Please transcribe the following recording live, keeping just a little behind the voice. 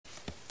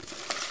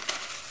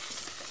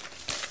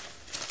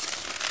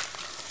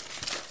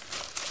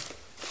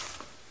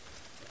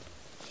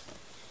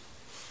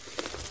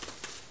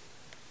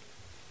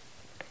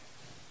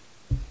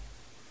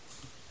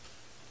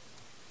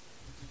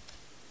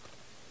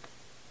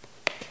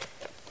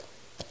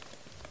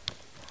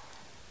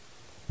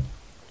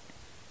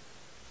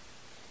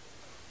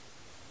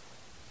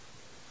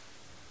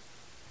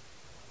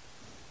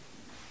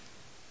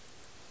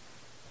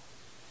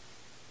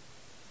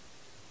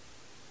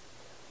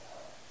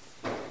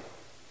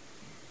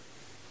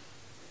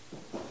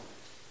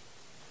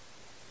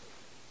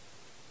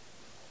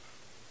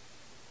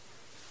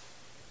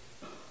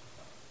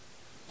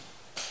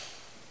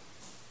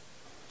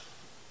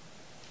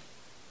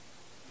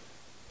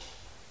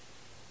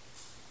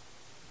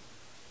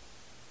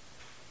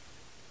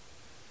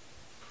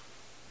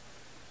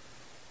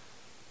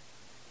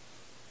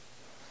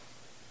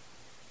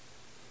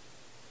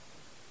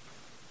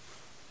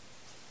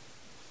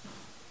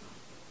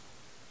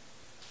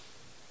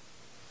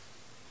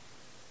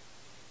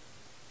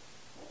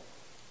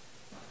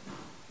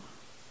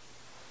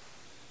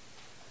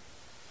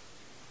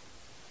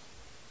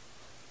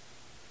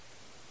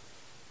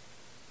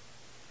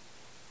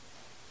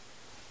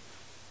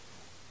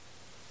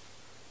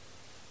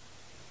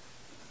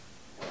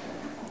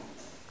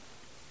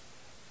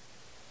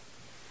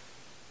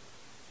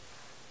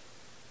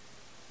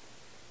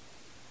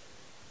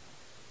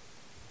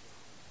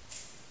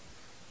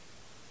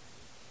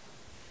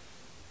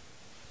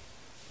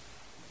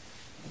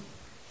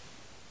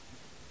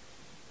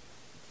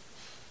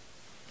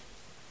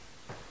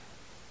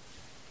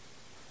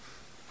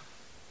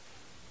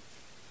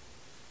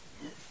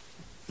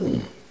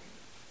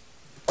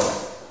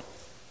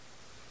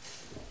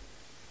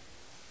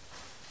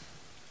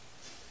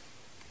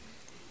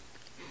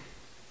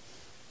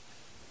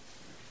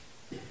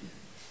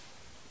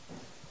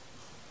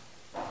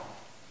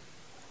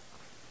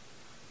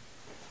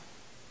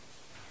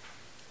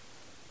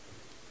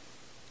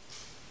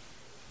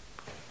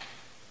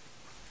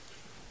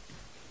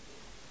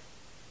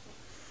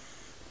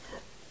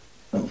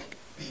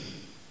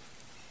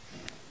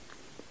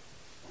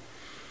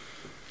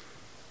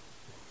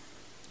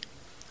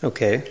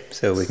Okay,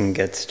 so we can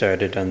get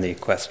started on the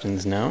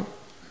questions now.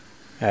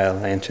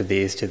 I'll answer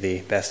these to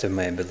the best of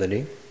my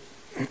ability.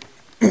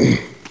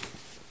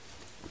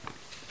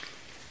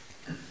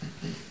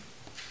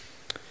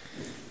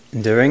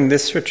 During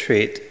this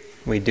retreat,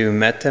 we do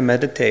metta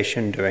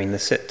meditation during the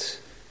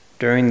sits.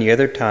 During the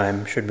other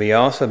time, should we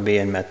also be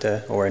in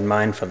metta or in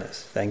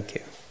mindfulness? Thank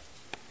you.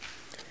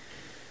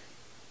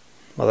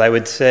 Well, I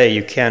would say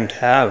you can't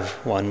have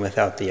one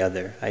without the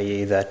other,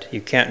 i.e. that you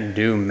can't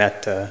do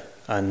metta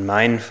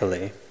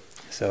unmindfully.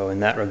 So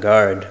in that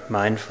regard,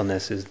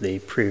 mindfulness is the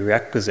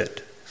prerequisite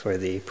for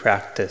the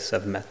practice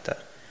of metta.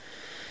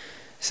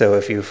 So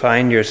if you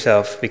find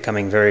yourself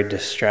becoming very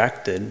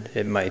distracted,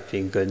 it might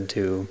be good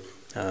to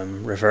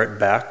revert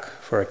back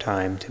for a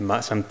time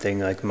to something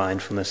like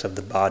mindfulness of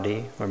the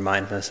body or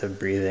mindfulness of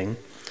breathing,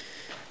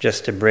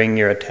 just to bring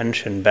your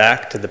attention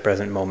back to the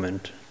present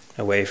moment,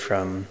 away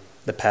from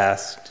the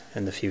past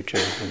and the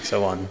future and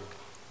so on.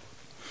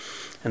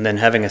 And then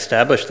having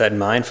established that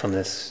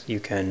mindfulness,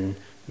 you can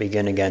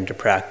begin again to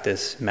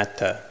practice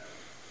metta.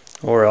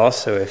 Or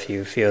also, if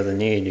you feel the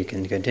need, you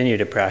can continue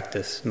to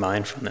practice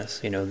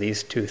mindfulness.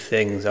 These two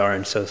things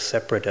aren't so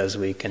separate as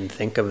we can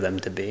think of them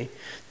to be.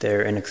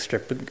 They're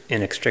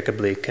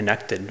inextricably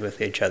connected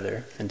with each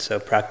other. And so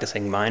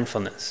practicing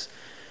mindfulness,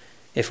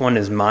 if one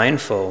is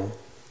mindful,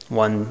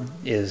 one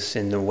is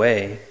in the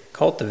way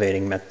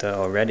cultivating metta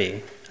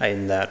already,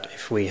 in that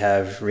if we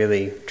have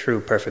really true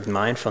perfect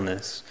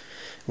mindfulness,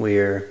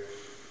 we're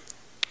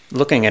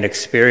looking at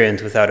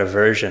experience without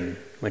aversion,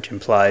 which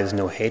implies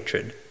no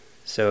hatred.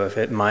 So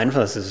if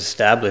mindfulness is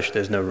established,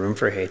 there's no room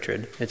for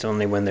hatred. It's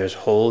only when there's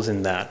holes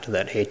in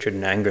that hatred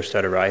and anger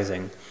start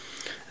arising.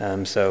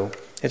 So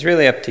it's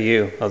really up to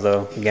you,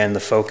 although, again, the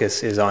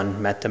focus is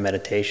on metta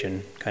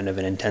meditation, kind of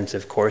an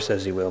intensive course,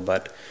 as you will,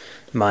 but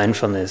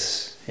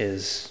mindfulness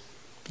is,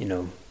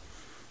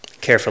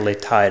 carefully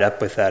tied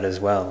up with that as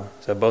well.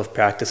 So both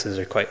practices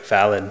are quite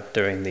valid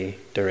during the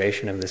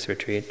duration of this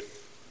retreat.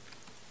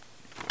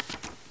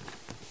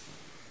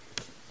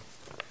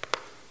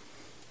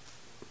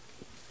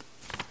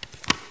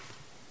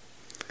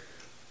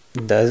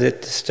 Does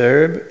it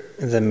disturb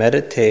the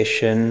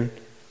meditation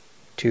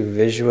to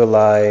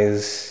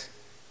visualize,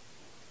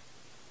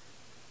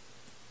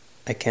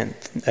 I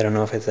don't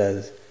know if it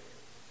says,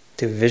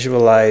 to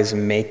visualize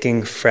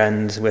making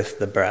friends with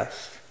the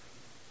breath?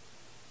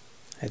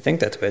 I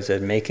think that's what it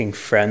said, making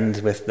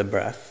friends with the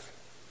breath.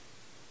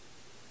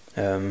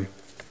 I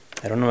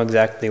don't know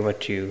exactly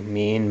what you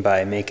mean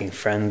by making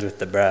friends with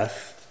the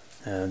breath.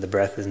 The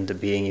breath isn't a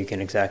being you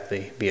can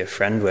exactly be a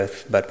friend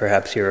with, but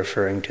perhaps you're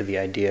referring to the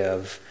idea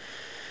of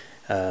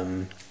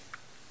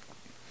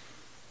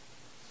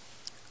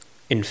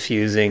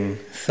infusing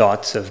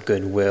thoughts of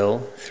goodwill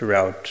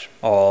throughout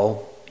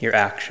all your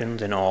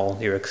actions and all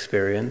your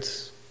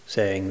experience,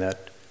 saying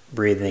that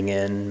breathing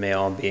in, may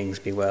all beings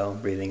be well,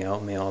 breathing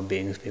out, may all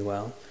beings be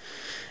well.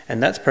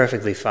 And that's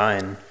perfectly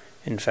fine.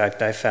 In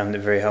fact, I found it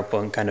very helpful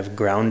and kind of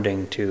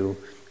grounding to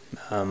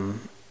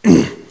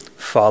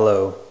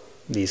follow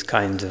these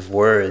kinds of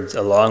words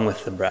along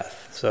with the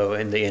breath.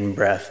 So the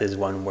in-breath is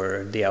one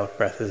word, the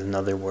out-breath is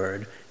another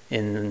word,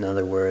 in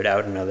another word,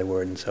 out another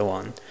word, and so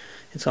on.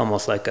 It's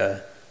almost like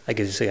a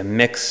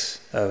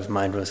mix of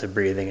mindfulness of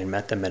breathing and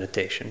metta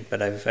meditation,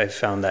 but I've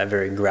found that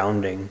very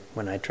grounding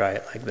when I try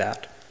it like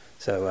that.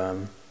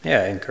 So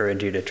I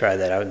encourage you to try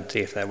that out and see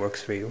if that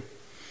works for you.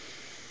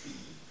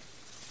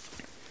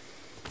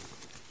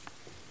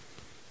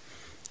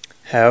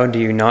 How do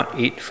you not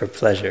eat for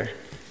pleasure?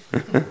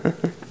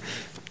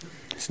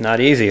 It's not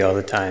easy all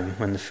the time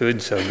when the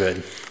food's so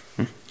good.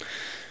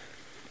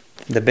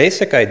 The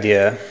basic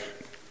idea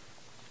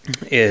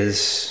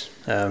is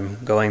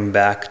going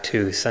back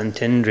to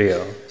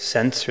santindriyo,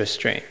 sense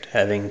restraint,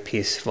 having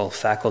peaceful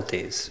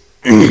faculties.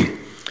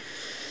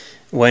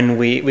 When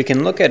we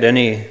can look at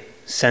any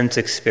sense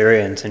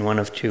experience in one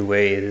of two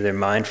ways, either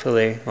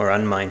mindfully or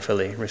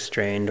unmindfully,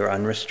 restrained or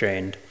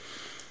unrestrained.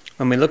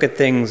 When we look at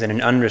things in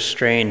an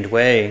unrestrained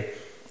way,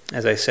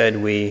 as I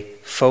said, we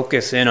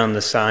focus in on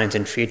the signs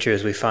and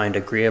features we find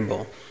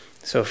agreeable.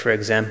 So for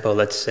example,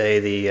 let's say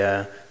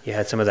you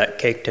had some of that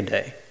cake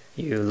today.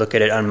 You look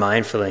at it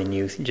unmindfully and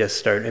you just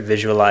start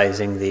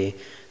visualizing the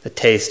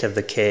taste of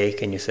the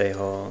cake and you say,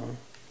 oh,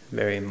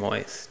 very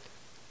moist,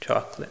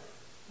 chocolate,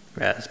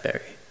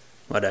 raspberry,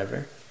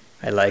 whatever.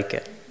 I like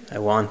it. I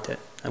want it.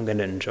 I'm going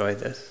to enjoy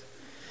this.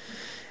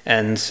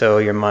 And so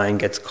your mind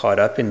gets caught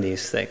up in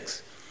these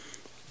things.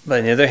 But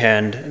on the other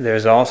hand,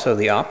 there's also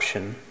the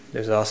option,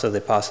 there's also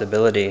the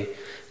possibility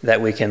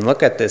that we can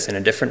look at this in a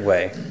different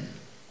way,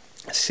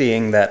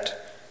 seeing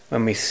that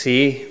when we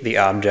see the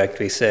object,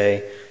 we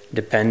say,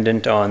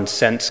 dependent on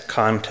sense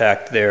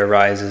contact, there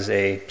arises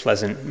a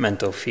pleasant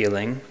mental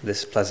feeling.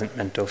 This pleasant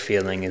mental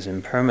feeling is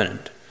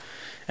impermanent.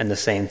 And the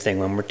same thing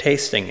when we're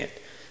tasting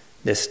it.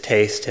 This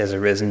taste has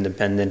arisen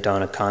dependent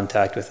on a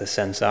contact with a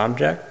sense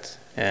object,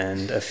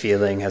 and a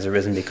feeling has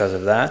arisen because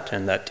of that,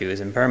 and that too is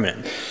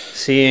impermanent.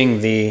 Seeing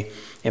the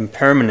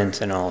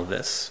impermanence in all of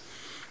this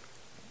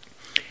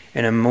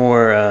in a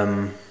more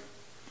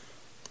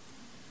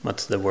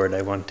what's the word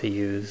I want to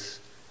use?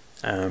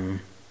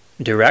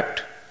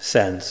 Direct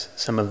sense.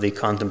 Some of the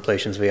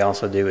contemplations we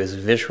also do is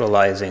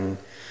visualizing.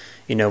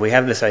 We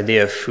have this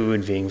idea of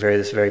food being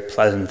this very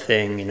pleasant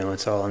thing.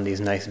 It's all on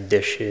these nice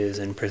dishes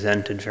and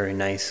presented very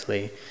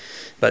nicely.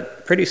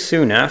 But pretty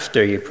soon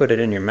after you put it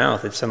in your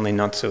mouth, it's suddenly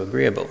not so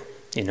agreeable.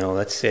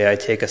 Let's say I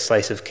take a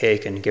slice of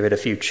cake and give it a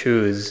few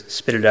chews,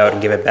 spit it out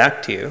and give it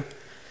back to you.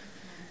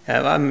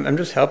 I'm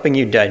just helping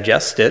you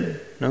digest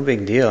it. No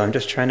big deal. I'm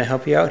just trying to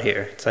help you out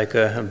here. It's like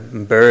a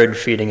bird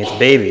feeding its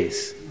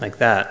babies, like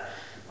that.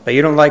 But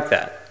you don't like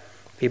that.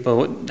 I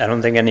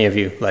don't think any of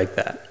you like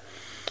that.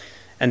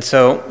 And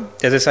so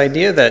there's this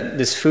idea that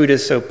this food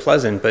is so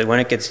pleasant, but when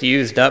it gets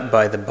used up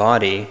by the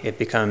body, it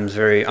becomes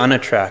very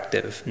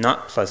unattractive,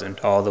 not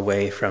pleasant, all the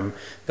way from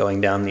going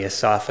down the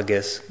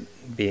esophagus,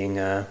 being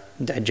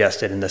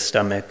digested in the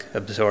stomach,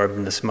 absorbed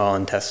in the small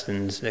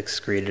intestines,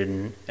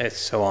 excreted, and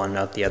so on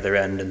out the other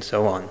end, and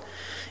so on.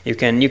 You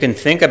can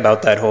think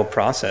about that whole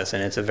process,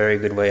 and it's a very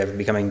good way of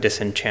becoming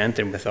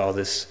disenchanted with all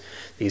these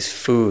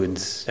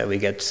foods that we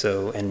get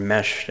so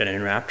enmeshed and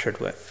enraptured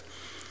with.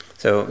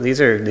 So these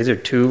are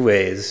two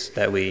ways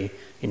that we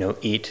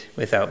eat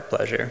without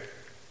pleasure.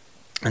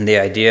 And the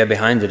idea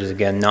behind it is,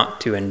 again,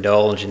 not to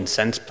indulge in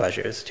sense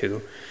pleasures,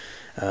 to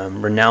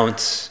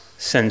renounce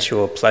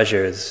sensual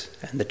pleasures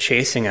and the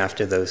chasing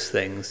after those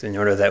things in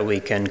order that we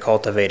can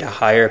cultivate a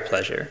higher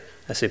pleasure,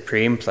 a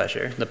supreme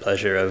pleasure, the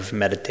pleasure of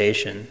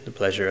meditation, the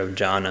pleasure of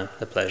jhana,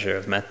 the pleasure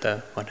of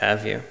metta, what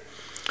have you.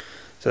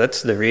 So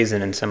that's the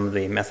reason and some of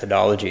the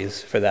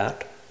methodologies for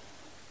that.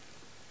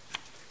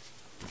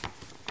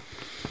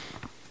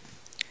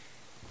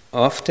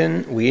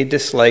 Often we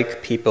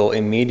dislike people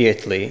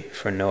immediately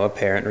for no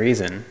apparent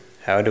reason.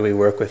 How do we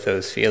work with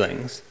those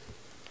feelings?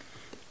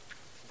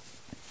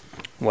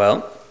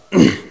 Well,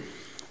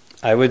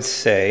 I would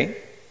say,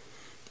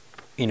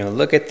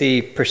 look at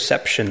the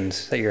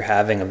perceptions that you're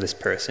having of this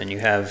person.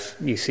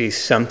 You see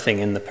something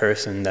in the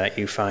person that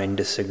you find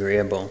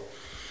disagreeable.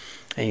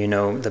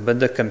 And the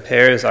Buddha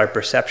compares our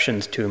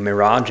perceptions to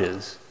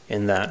mirages,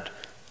 in that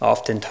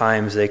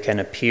oftentimes they can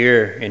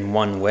appear in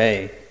one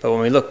way, but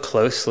when we look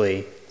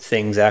closely,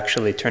 things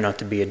actually turn out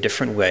to be a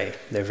different way.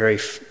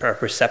 Our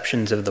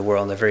perceptions of the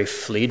world are very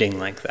fleeting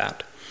like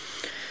that.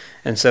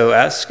 And so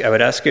I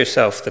would ask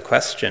yourself the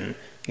question,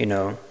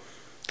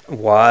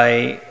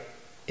 why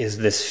is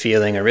this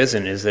feeling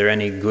arisen? Is there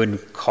any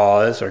good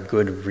cause or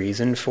good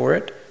reason for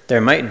it?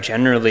 There might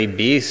generally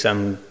be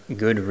some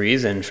good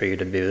reason for you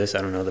to do this.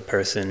 I don't know, the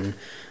person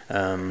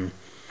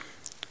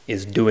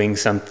is doing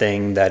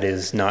something that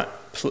is not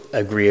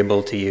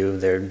agreeable to you.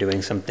 They're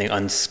doing something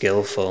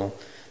unskillful.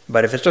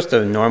 But if it's just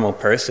a normal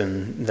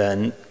person,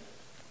 then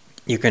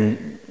you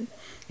can,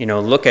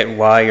 look at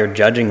why you're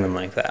judging them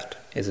like that.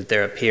 Is it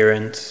their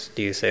appearance?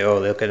 Do you say, oh,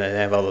 look at it, they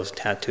have all those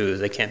tattoos,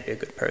 they can't be a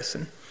good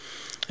person?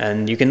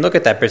 And you can look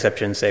at that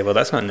perception and say, well,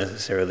 that's not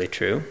necessarily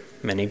true.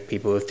 Many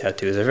people with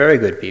tattoos are very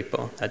good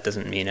people. That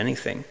doesn't mean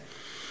anything.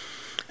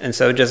 And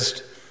so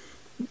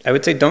I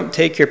would say don't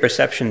take your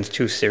perceptions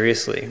too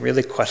seriously.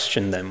 Really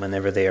question them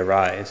whenever they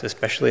arise,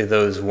 especially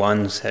those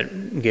ones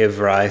that give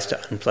rise to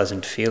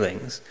unpleasant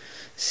feelings.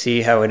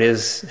 See how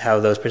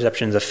those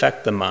perceptions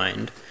affect the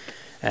mind,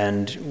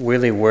 and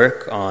really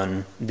work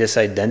on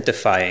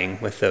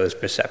disidentifying with those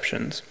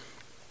perceptions.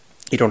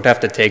 You don't have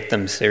to take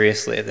them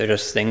seriously. They're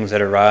just things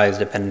that arise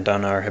dependent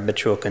on our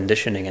habitual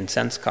conditioning and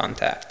sense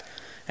contact,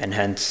 and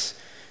hence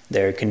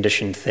they're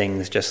conditioned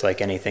things just like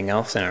anything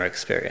else in our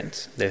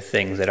experience. They're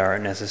things that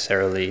aren't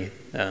necessarily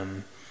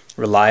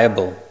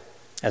reliable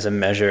as a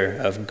measure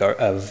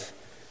of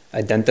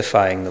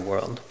identifying the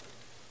world.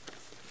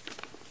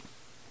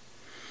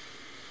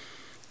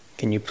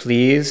 Can you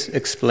please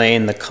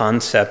explain the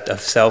concept of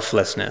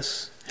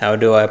selflessness? How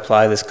do I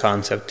apply this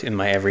concept in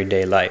my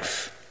everyday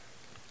life?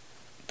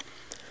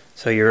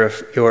 So you're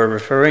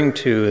referring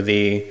to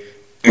the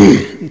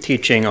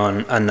teaching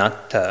on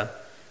anatta,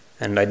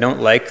 and I don't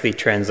like the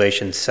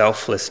translation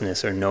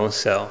selflessness or no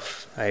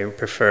self. I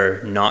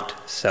prefer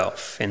not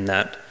self, in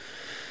that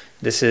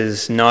this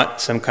is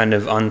not some kind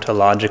of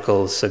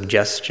ontological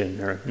suggestion,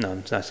 or no,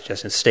 it's not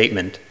suggestion,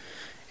 statement.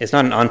 It's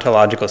not an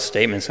ontological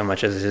statement so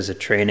much as it is a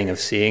training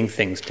of seeing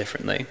things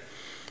differently.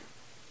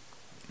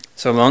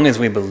 So long as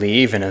we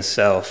believe in a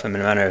self, in a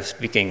manner of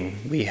speaking,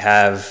 we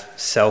have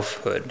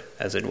selfhood,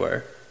 as it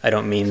were. I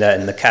don't mean that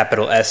in the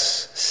capital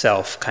S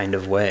self kind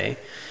of way,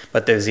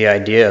 but there's the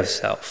idea of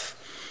self.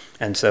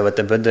 And so what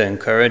the Buddha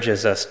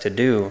encourages us to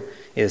do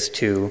is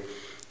to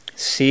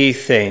see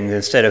things,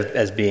 instead of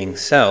as being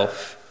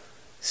self,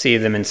 see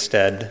them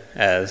instead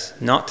as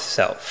not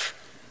self.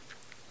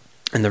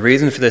 And the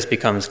reason for this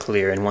becomes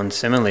clear in one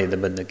simile the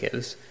Buddha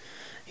gives.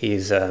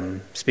 He's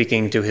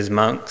speaking to his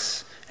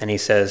monks, and he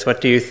says, what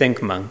do you think,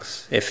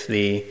 monks, if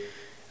the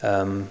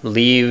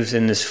leaves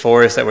in this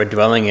forest that we're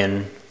dwelling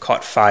in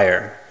caught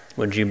fire?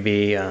 Would you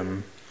be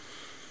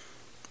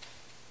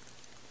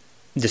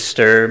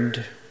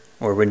disturbed,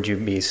 or would you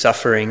be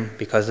suffering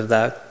because of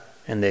that?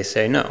 And they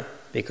say no,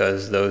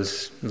 because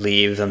those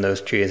leaves on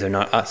those trees are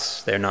not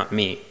us, they're not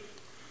me.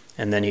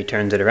 And then he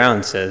turns it around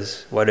and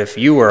says, what if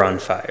you were on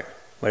fire?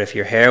 What if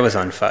your hair was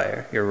on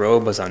fire? Your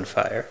robe was on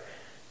fire?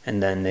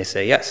 And then they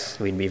say, yes,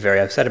 we'd be very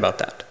upset about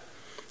that.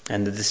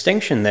 And the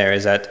distinction there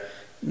is that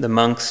the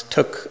monks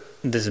took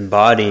this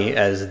body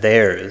as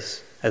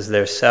theirs, as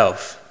their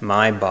self,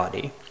 my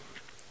body.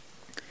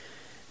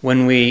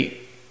 When we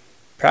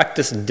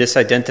practice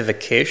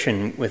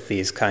disidentification with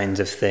these kinds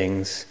of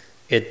things,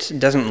 it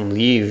doesn't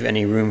leave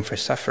any room for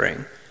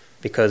suffering,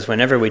 because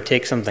whenever we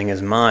take something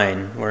as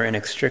mine, we're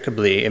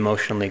inextricably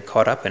emotionally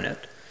caught up in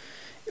it.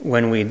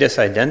 When we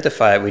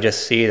disidentify it, we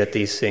just see that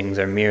these things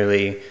are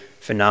merely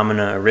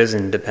phenomena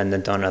arisen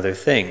dependent on other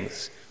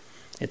things.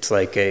 It's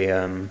like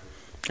an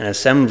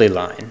assembly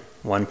line.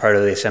 One part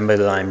of the assembly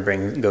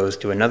line goes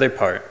to another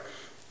part,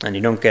 and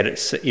you don't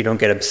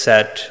get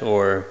upset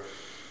or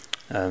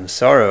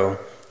sorrow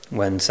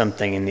when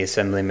something in the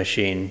assembly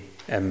machine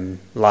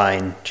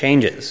line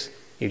changes.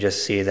 You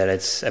just see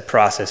that a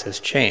process has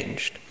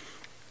changed.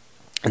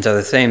 And so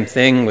the same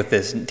thing with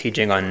this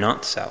teaching on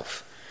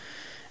not-self.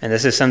 And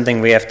this is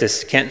something we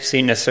can't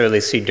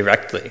necessarily see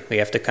directly. We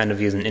have to kind of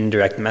use an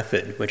indirect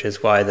method, which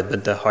is why the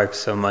Buddha harps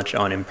so much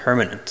on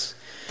impermanence.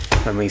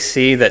 When we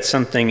see that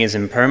something is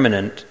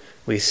impermanent,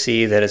 we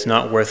see that it's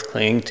not worth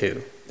clinging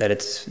to, that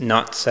it's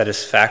not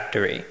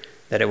satisfactory,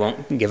 that it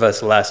won't give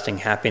us lasting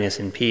happiness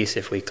and peace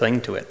if we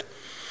cling to it.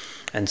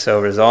 And so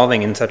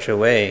resolving in such a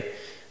way,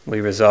 we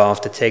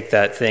resolve to take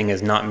that thing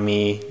as not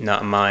me,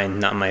 not mine,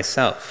 not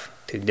myself,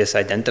 to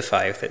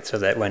disidentify with it, so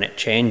that when it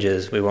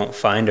changes, we won't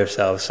find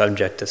ourselves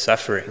subject to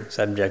suffering,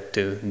 subject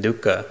to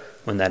dukkha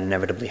when that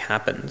inevitably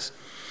happens.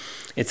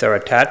 It's our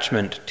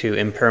attachment to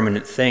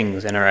impermanent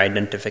things and our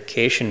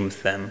identification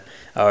with them,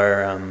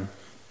 our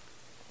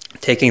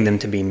taking them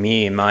to be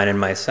me, mine, and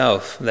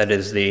myself, that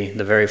is the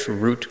very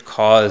root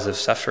cause of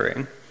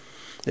suffering.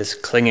 This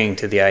clinging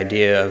to the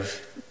idea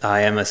of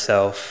I am a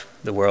self,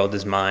 the world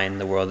is mine,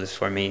 the world is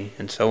for me,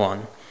 and so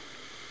on.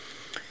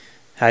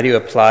 How do you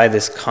apply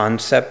this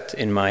concept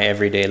in my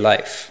everyday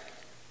life?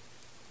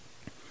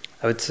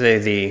 I would say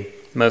the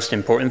most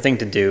important thing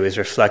to do is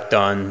reflect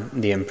on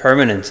the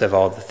impermanence of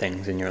all the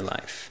things in your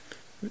life.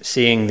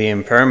 Seeing the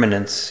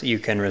impermanence, you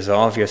can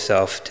resolve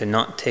yourself to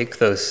not take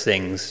those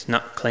things,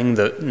 not cling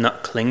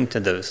to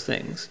those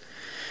things.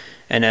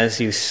 And as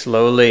you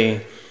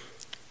slowly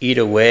eat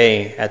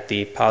away at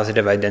the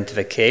positive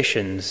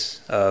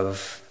identifications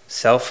of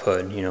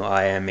selfhood,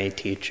 I am a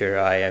teacher,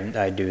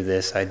 I do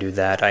this, I do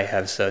that, I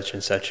have such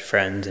and such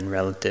friends and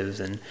relatives,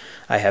 and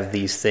I have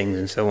these things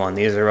and so on.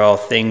 These are all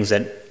things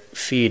that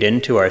feed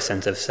into our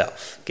sense of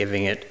self,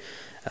 giving it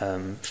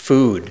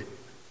food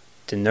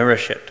to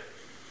nourish it.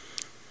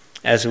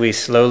 As we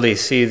slowly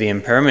see the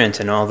impermanence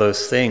in all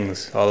those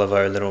things, all of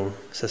our little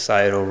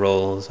societal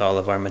roles, all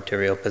of our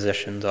material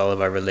positions, all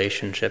of our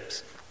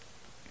relationships,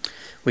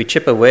 we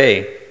chip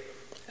away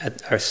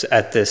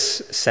at this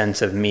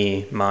sense of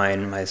me,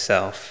 mine,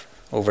 myself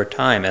over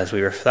time as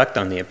we reflect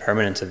on the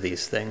impermanence of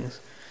these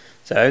things.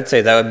 So I would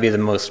say that would be the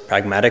most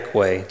pragmatic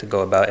way to go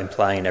about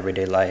applying in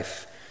everyday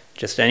life.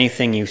 Just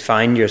anything you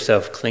find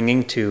yourself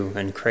clinging to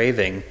and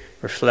craving,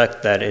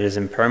 reflect that it is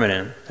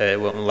impermanent, that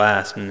it won't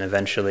last, and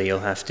eventually you'll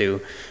have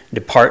to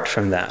depart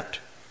from that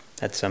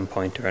at some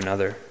point or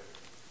another.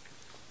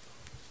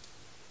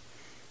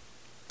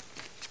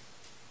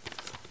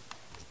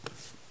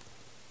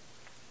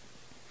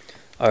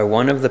 Are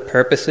one of the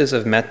purposes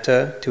of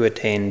metta to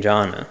attain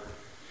jhana?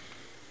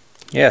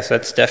 Yes,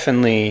 that's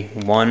definitely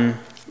one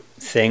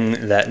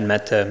thing that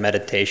metta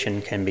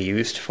meditation can be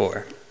used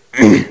for.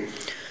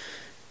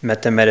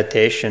 Metta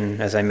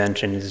meditation, as I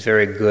mentioned, is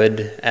very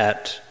good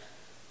at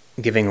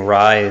giving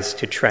rise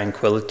to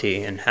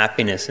tranquility and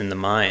happiness in the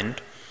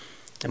mind.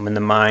 And when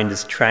the mind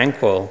is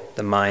tranquil,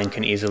 the mind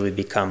can easily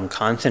become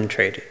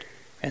concentrated.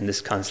 And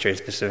this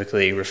concentration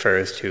specifically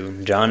refers to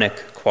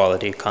jhanic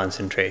quality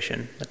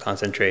concentration, the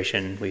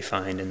concentration we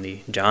find in the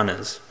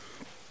jhanas.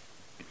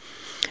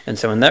 And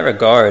so in that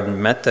regard,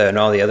 metta and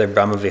all the other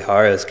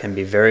Brahmaviharas can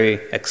be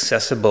very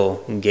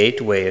accessible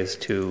gateways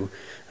to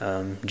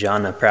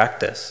jhana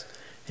practice.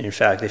 And in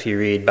fact, if you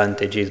read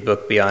Bhanteji's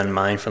book, Beyond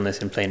Mindfulness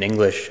in Plain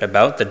English,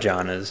 about the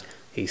jhanas,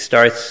 he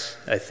starts,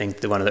 I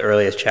think one of the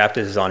earliest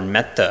chapters is on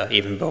metta,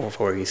 even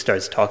before he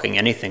starts talking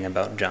anything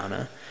about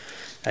jhana.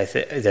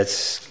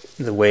 That's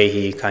the way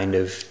he kind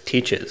of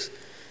teaches.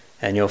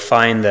 And you'll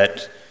find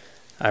that,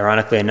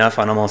 ironically enough,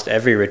 on almost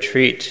every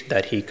retreat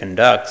that he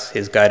conducts,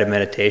 his guided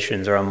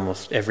meditations are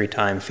almost every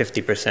time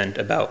 50%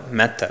 about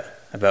metta,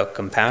 about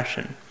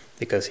compassion,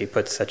 because he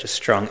puts such a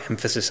strong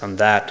emphasis on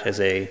that as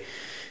a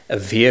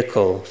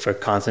vehicle for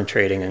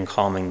concentrating and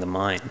calming the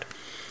mind.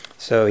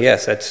 So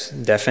yes, that's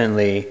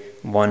definitely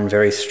one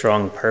very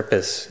strong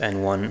purpose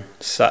and one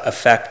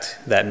effect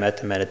that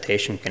metta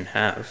meditation can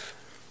have.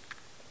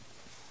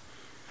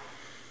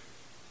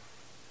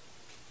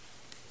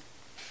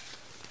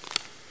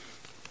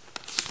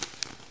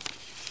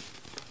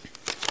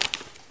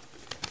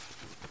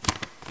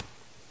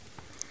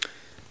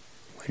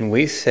 When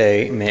we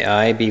say, "May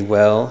I be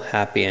well,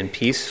 happy, and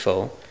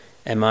peaceful,"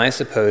 am I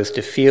supposed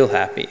to feel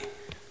happy?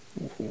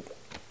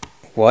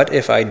 What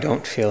if I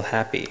don't feel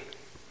happy?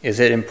 Is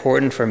it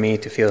important for me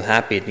to feel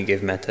happy to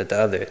give metta to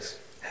others?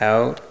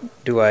 How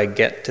do I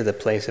get to the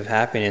place of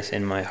happiness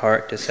in my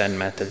heart to send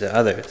metta to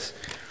others?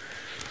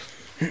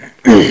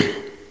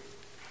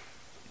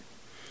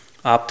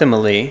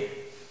 Optimally,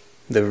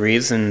 the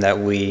reason that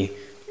we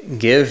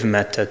give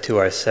metta to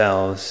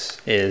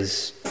ourselves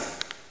is,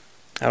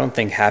 I don't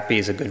think happy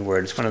is a good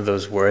word. It's one of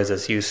those words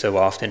that's used so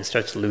often it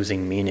starts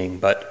losing meaning.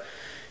 But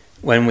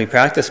when we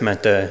practice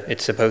metta,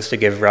 it's supposed to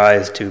give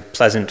rise to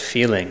pleasant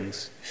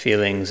feelings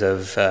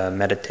of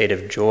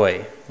meditative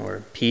joy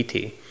or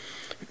piti.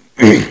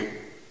 And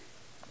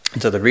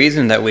so the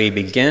reason that we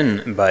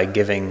begin by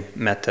giving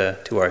metta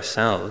to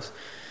ourselves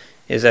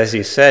is, as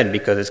you said,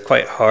 because it's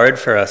quite hard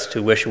for us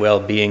to wish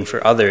well-being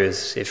for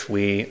others if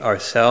we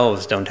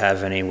ourselves don't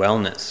have any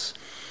wellness.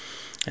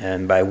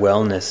 And by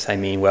wellness, I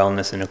mean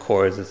wellness in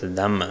accord with the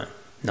Dhamma,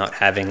 not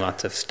having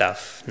lots of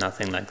stuff,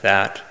 nothing like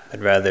that, but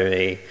rather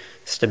a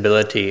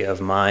stability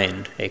of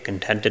mind, a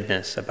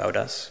contentedness about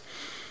us.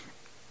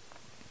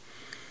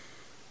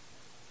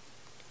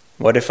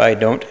 What if I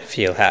don't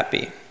feel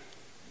happy?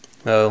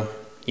 Well,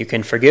 you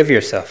can forgive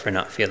yourself for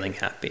not feeling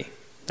happy.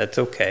 That's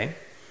okay.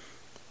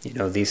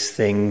 These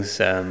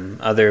things,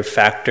 other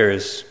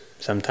factors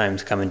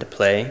sometimes come into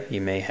play.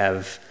 You may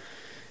have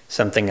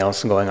something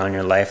else going on in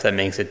your life that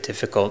makes it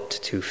difficult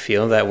to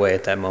feel that way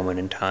at that moment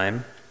in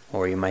time,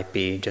 or you might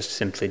be just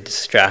simply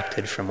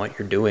distracted from what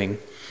you're doing.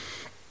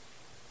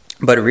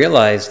 But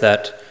realize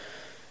that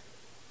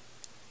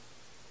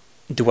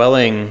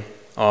dwelling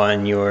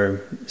on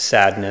your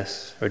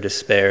sadness or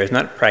despair is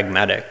not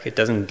pragmatic. It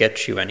doesn't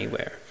get you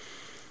anywhere.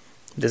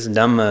 This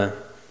Dhamma,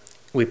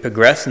 we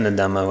progress in the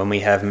Dhamma when we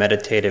have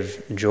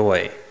meditative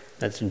joy.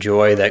 That's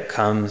joy that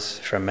comes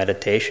from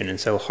meditation. And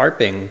so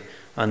harping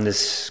on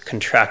this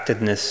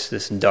contractedness,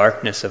 this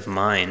darkness of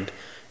mind,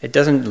 it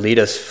doesn't lead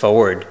us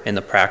forward in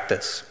the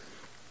practice.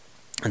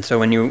 And so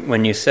when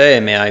you say,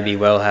 may I be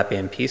well, happy,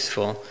 and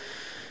peaceful,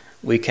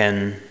 we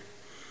can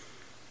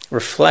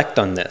reflect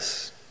on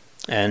this.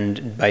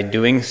 And by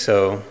doing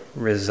so,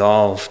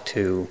 resolve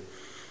to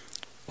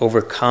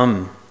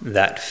overcome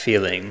that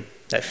feeling,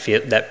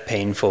 that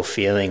painful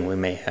feeling we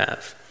may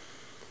have.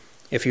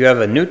 If you have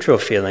a neutral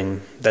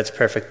feeling, that's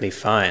perfectly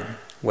fine.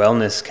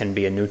 Wellness can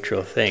be a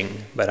neutral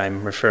thing, but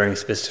I'm referring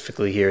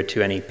specifically here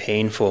to any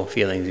painful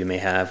feelings you may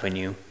have when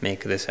you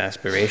make this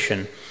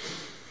aspiration.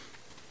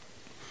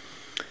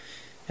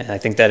 And I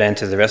think that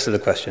answers the rest of the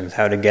questions.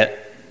 How to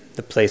get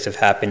the place of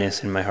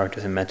happiness in my heart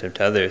as a metta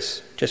to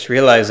others. Just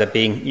realize that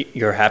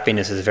your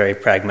happiness is very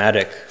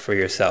pragmatic for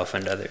yourself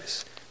and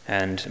others.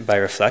 And by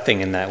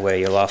reflecting in that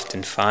way, you'll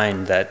often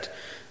find that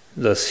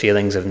those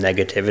feelings of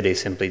negativity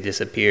simply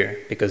disappear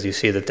because you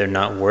see that they're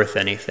not worth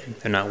anything.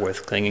 They're not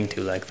worth clinging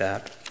to like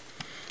that.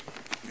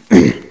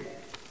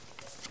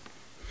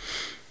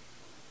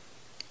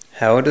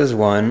 How does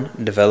one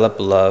develop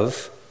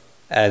love,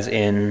 as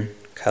in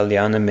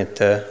Kalyana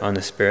Mitta, on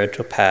the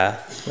spiritual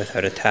path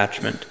without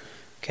attachment?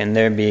 Can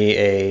there be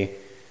a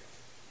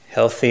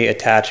healthy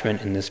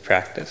attachment in this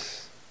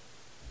practice?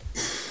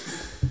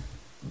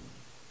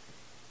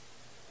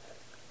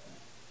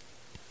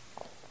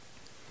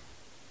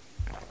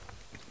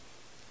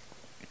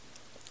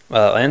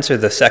 Well, I'll answer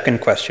the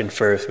second question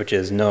first, which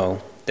is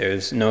no.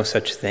 There's no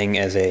such thing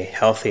as a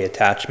healthy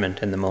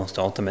attachment in the most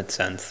ultimate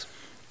sense.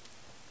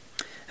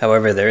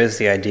 However, there is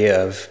the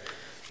idea of,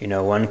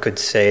 one could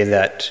say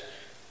that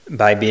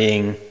by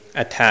being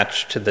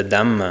attached to the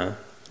Dhamma,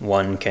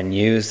 one can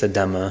use the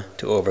Dhamma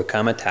to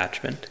overcome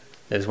attachment.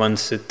 There's one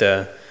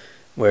sutta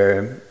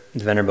where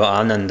the Venerable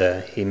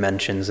Ananda, he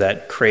mentions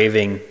that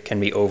craving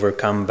can be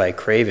overcome by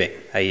craving,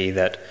 i.e.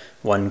 that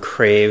one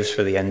craves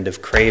for the end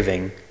of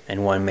craving,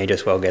 and one may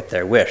just well get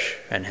their wish,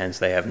 and hence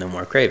they have no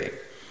more craving.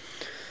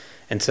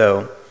 And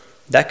so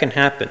that can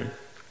happen.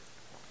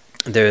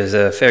 There's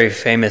a very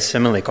famous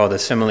simile called the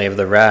simile of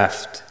the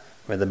raft,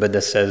 where the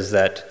Buddha says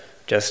that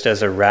just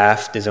as a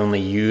raft is only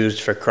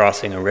used for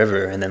crossing a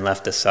river and then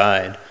left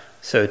aside,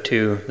 so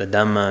too the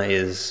Dhamma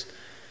is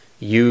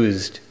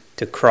used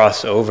to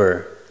cross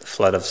over the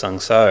flood of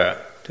samsara,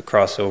 to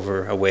cross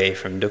over away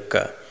from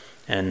dukkha.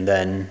 And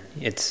then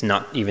it's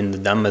not, even the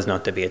Dhamma is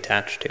not to be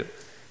attached to.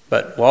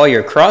 But while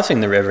you're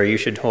crossing the river, you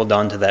should hold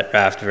on to that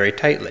raft very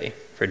tightly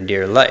for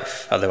dear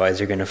life.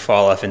 Otherwise you're going to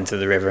fall off into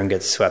the river and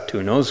get swept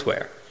who knows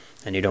where.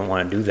 And you don't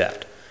want to do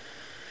that.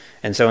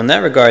 And so in that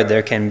regard,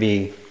 there can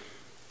be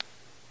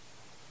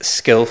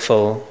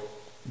skillful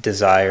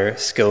desire,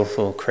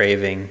 skillful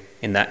craving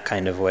in that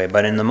kind of way.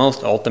 But in the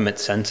most ultimate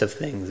sense of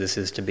things, this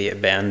is to be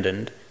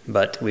abandoned.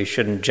 But we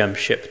shouldn't jump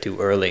ship too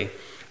early.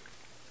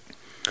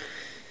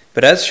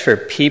 But as for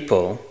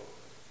people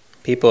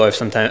are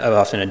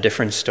often a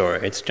different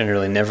story. It's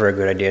generally never a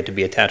good idea to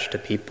be attached to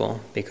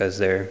people because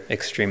they're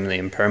extremely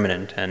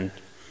impermanent, and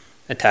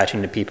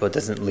attaching to people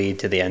doesn't lead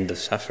to the end of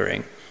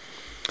suffering.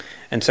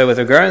 And so with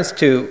regards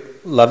to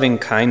loving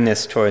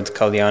kindness towards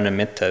Kalyana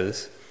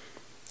Mittas,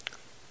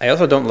 I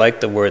also don't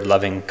like the word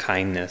loving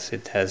kindness.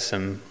 It has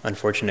some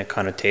unfortunate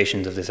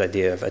connotations of this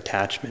idea of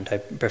attachment. I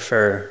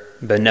prefer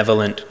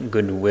benevolent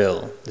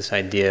goodwill, this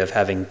idea of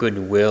having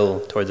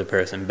goodwill towards a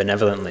person,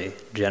 benevolently,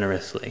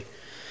 generously.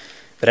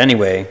 But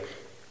anyway,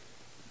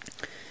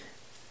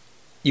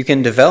 you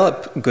can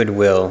develop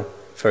goodwill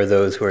for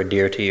those who are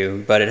dear to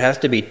you, but it has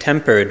to be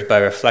tempered by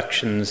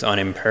reflections on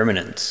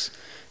impermanence.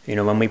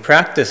 When we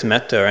practice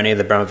metta or any of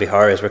the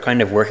Brahmaviharas, we're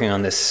kind of working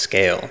on this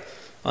scale.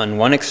 On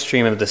one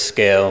extreme of the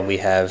scale, we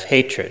have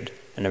hatred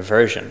and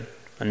aversion.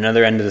 On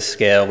another end of the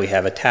scale, we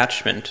have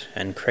attachment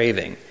and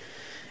craving.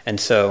 And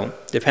so,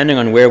 depending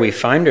on where we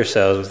find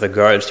ourselves with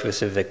regards to a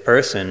specific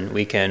person,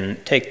 we can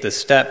take the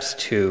steps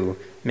to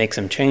make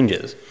some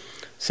changes.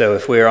 So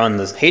if we're on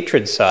the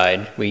hatred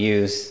side, we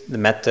use the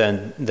metta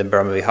and the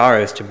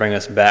Brahmaviharas to bring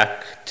us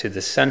back to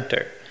the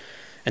center.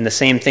 And the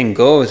same thing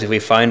goes if we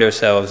find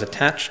ourselves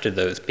attached to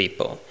those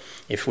people.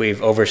 If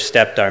we've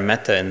overstepped our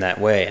metta in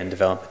that way and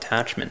develop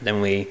attachment, then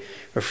we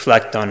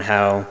reflect on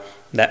how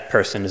that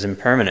person is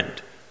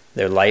impermanent.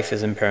 Their life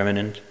is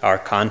impermanent, our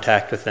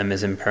contact with them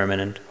is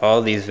impermanent,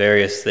 all these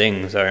various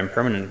things are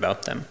impermanent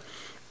about them.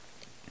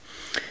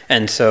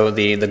 And so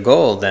the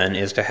goal then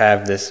is to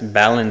have this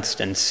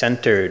balanced and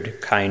centered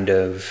kind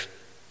of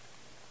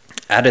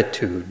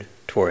attitude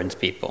towards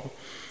people,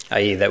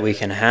 i.e. that we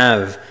can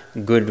have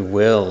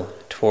goodwill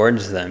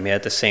towards them, yet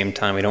at the same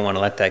time we don't want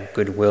to let that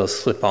goodwill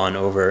slip on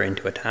over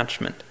into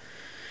attachment.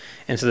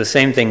 And so the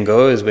same thing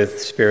goes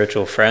with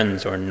spiritual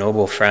friends or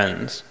noble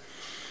friends.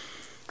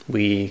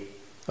 We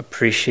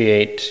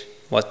appreciate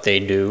what they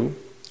do,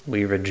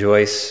 we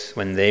rejoice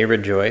when they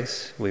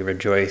rejoice, we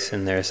rejoice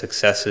in their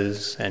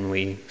successes, and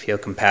we feel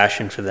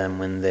compassion for them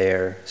when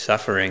they're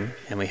suffering,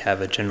 and we have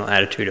a general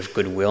attitude of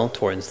goodwill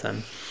towards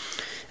them.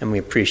 And we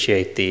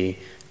appreciate the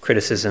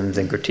criticisms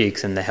and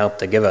critiques and the help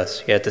they give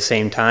us. Yet at the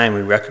same time,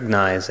 we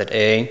recognize that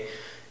a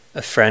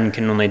friend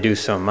can only do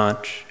so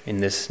much. In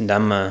this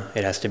Dhamma,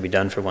 it has to be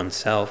done for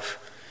oneself.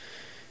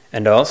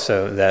 And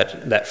also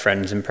that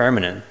friend is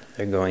impermanent.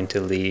 They're going to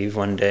leave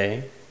one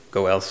day,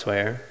 go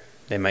elsewhere.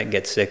 They might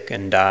get sick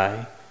and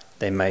die.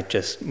 They might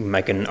get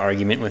in an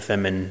argument with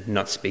them and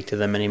not speak to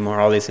them anymore.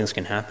 All these things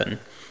can happen.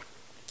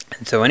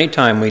 And so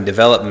anytime we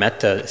develop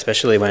metta,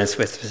 especially when it's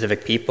with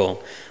specific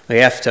people, we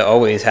have to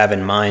always have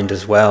in mind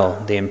as well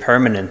the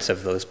impermanence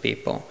of those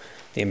people,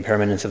 the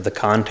impermanence of the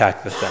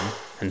contact with them,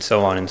 and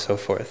so on and so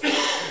forth.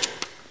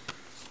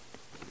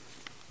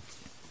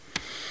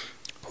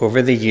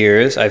 Over the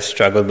years, I've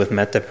struggled with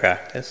metta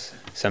practice.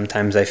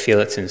 Sometimes I feel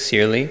it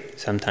sincerely,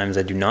 sometimes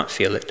I do not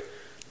feel it.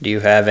 Do you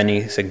have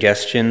any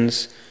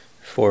suggestions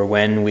for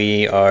when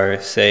we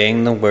are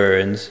saying the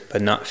words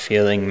but not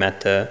feeling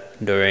metta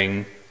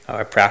during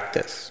our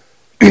practice?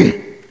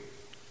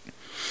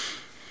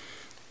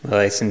 Well,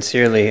 I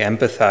sincerely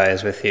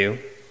empathize with you,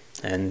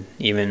 and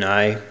even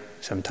I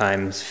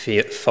sometimes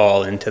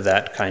fall into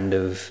that kind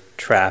of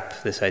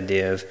trap, this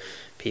idea of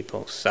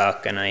people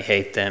suck and I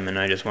hate them and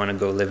I just want to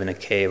go live in a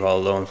cave all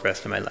alone for the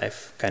rest of my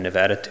life kind of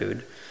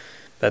attitude.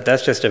 But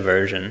that's just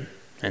aversion,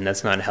 and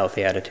that's not a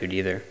healthy attitude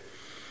either.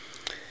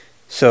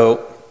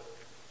 So,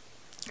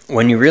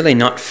 when you're really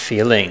not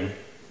feeling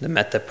the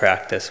metta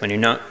practice, when you're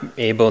not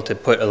able to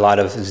put a lot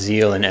of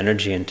zeal and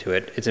energy into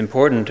it, it's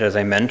important, as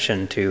I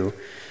mentioned, to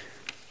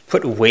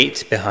put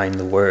weight behind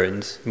the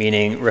words,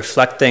 meaning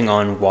reflecting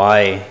on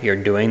why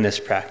you're doing this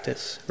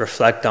practice.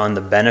 Reflect on the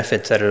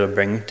benefits that it'll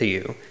bring to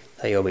you,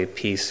 that you'll be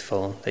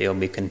peaceful, that you'll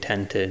be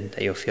contented,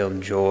 that you'll feel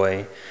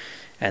joy,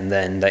 and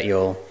then that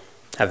you'll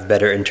have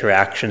better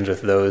interactions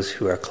with those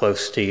who are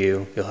close to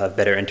you. You'll have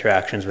better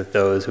interactions with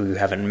those who you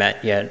haven't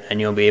met yet,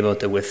 and you'll be able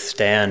to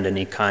withstand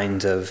any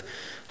kinds of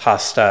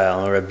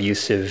hostile or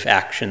abusive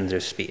actions or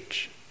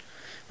speech.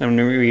 When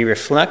we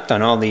reflect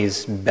on all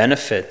these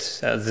benefits,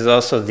 there's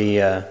also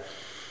the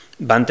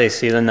Bhante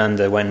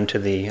Silananda went into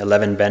the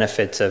 11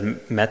 benefits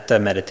of metta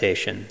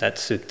meditation, that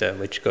sutta,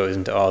 which goes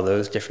into all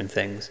those different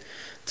things.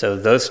 So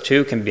those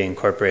too can be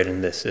incorporated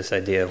in this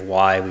idea of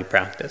why we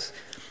practice.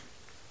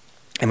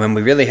 And when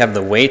we really have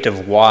the weight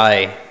of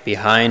why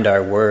behind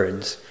our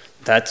words,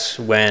 that's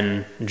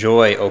when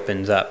joy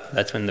opens up.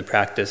 That's when the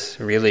practice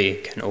really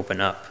can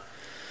open up.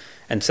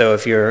 And so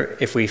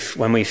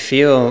when we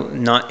feel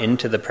not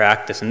into the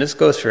practice, and this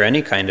goes for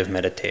any kind of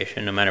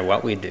meditation, no matter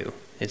what we do,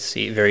 it's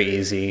very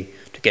easy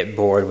to get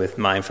bored with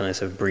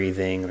mindfulness of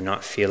breathing or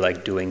not feel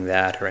like doing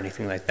that or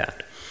anything like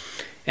that.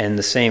 And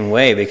the same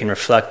way, we can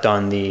reflect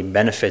on the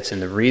benefits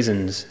and the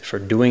reasons for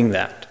doing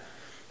that.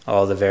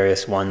 All the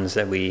various ones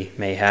that we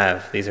may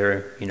have. These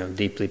are,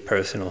 deeply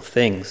personal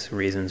things,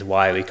 reasons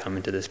why we come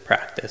into this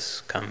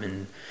practice, come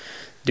and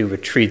do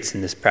retreats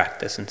in this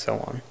practice, and so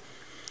on.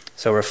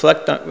 So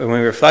when we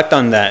reflect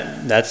on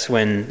that, that's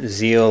when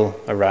zeal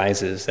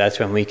arises. That's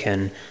when we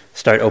can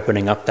start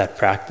opening up that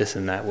practice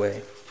in that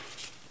way.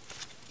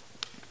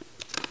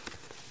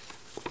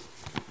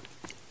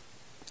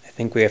 I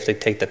think we have to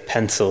take the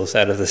pencils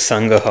out of the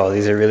Sangha hall.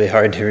 These are really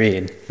hard to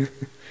read.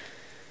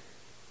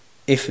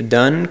 If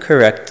done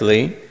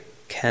correctly,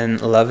 can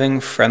loving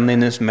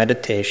friendliness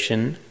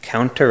meditation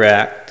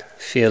counteract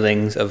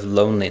feelings of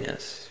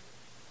loneliness.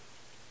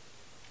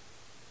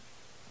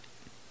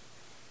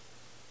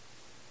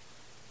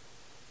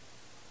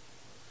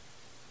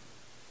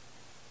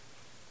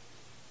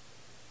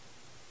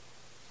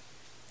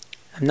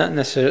 I'm not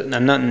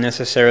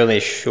necessarily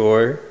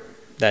sure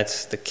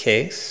that's the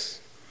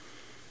case.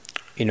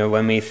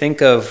 When we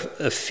think of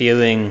a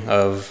feeling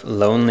of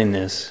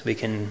loneliness, we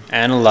can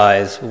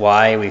analyze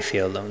why we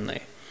feel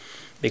lonely.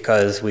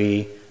 Because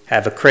we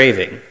have a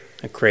craving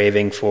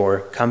for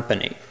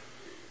company.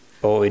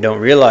 But what we don't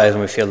realize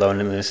when we feel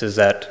loneliness is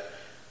that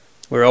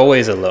we're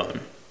always alone.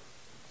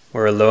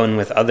 We're alone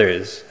with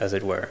others, as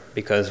it were,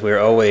 because we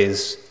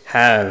always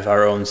have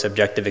our own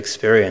subjective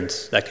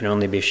experience that can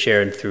only be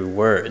shared through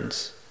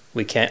words.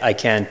 I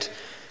can't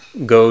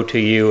go to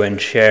you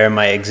and share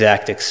my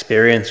exact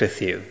experience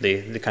with you,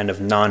 the kind of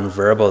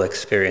non-verbal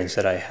experience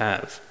that I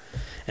have.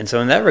 And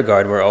so in that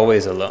regard, we're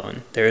always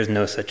alone. There is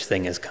no such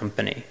thing as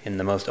company in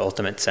the most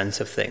ultimate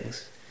sense of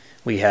things.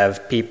 We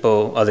have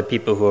other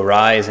people who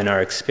arise in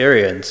our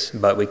experience,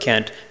 but we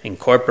can't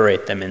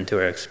incorporate them into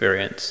our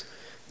experience.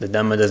 The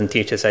Dhamma doesn't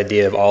teach this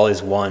idea of all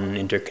is one,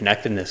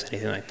 interconnectedness,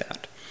 anything like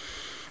that.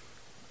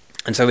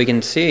 And so we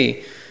can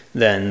see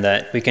then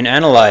that we can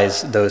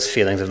analyze those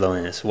feelings of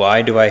loneliness.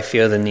 Why do I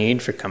feel the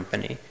need for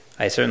company?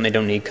 I certainly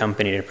don't need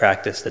company to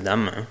practice the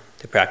Dhamma,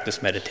 to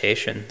practice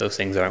meditation. Those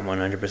things aren't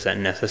 100%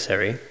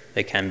 necessary.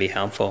 They can be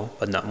helpful,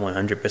 but not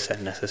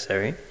 100%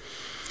 necessary.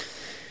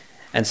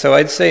 And so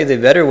I'd say the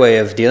better way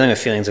of dealing with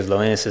feelings of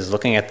loneliness is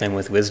looking at them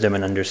with wisdom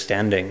and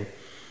understanding.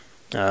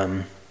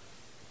 I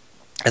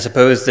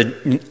suppose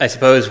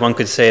one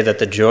could say that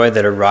the joy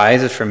that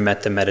arises from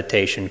metta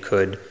meditation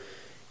could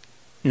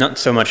not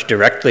so much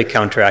directly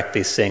counteract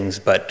these things,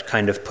 but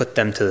kind of put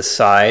them to the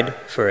side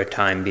for a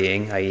time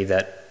being, i.e.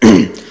 that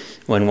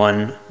when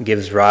one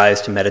gives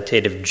rise to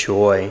meditative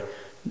joy,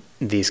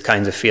 these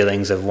kinds of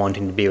feelings of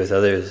wanting to be with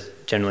others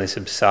generally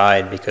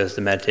subside because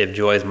the meditative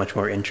joy is much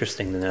more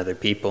interesting than other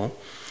people.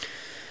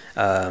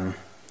 I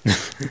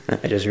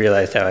just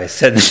realized how I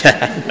said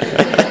that.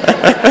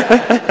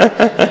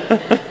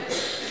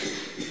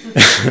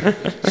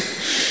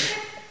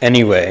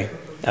 Anyway,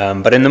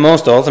 but in the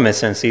most ultimate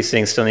sense, these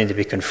things still need to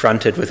be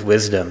confronted with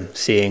wisdom,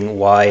 seeing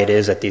why it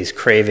is that these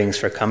cravings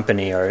for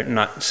company are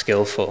not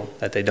skillful,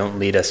 that they don't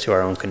lead us to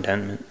our own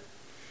contentment.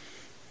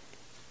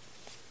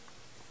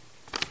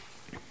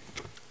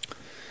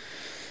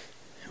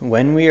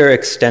 When we are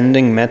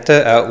extending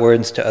metta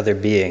outwards to other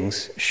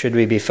beings, should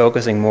we be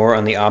focusing more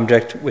on the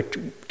object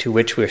to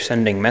which we're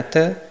sending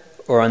metta,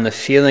 or on the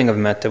feeling of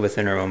metta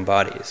within our own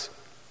bodies?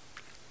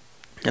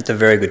 That's a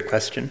very good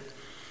question.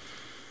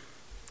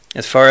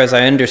 As far as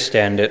I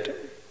understand it,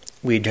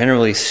 we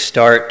generally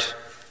start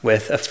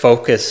with a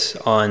focus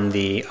on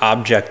the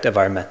object of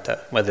our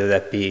metta, whether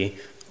that be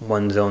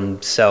one's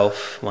own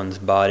self, one's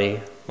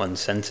body, one's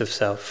sense of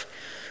self,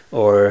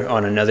 or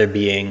on another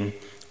being,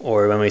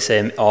 or when we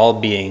say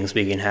all beings,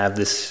 we can have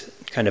this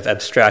kind of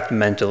abstract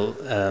mental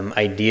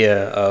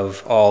idea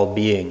of all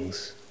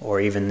beings,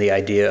 or even the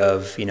idea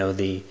of,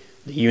 the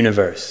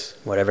universe,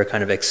 whatever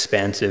kind of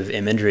expansive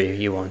imagery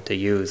you want to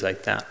use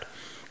like that.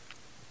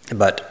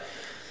 But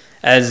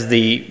as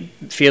the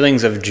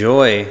feelings of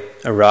joy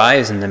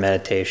arise in the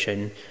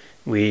meditation,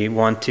 we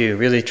want to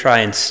really try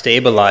and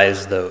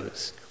stabilize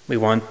those. We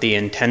want the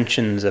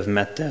intentions of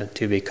metta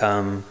to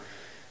become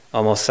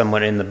almost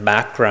somewhat in the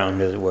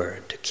background, as it were,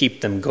 to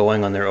keep them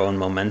going on their own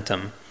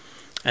momentum.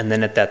 And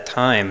then at that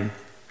time,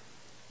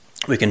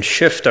 we can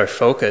shift our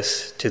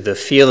focus to the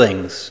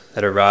feelings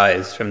that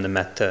arise from the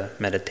metta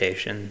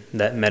meditation,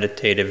 that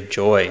meditative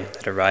joy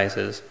that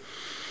arises.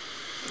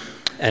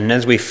 And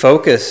as we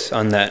focus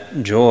on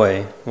that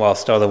joy,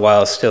 whilst all the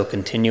while still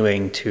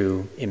continuing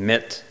to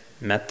emit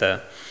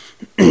metta,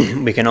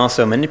 we can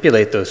also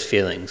manipulate those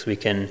feelings. We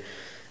can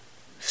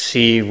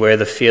see where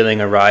the feeling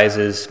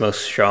arises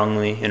most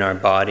strongly in our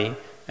body,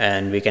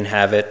 and we can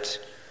have it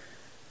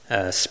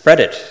spread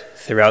it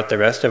throughout the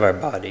rest of our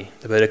body.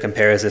 The Buddha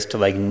compares this to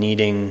like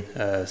kneading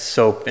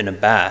soap in a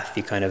bath.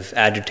 You kind of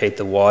agitate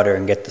the water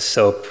and get the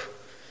soap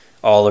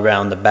all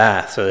around the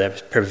bath, so that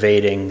it's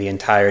pervading the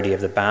entirety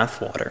of the bath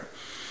water.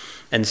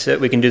 And so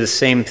we can do the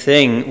same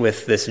thing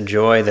with this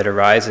joy that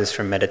arises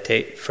from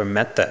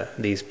metta,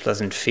 these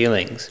pleasant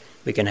feelings.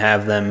 We can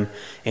have them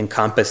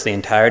encompass the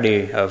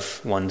entirety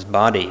of one's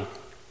body,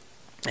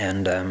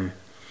 and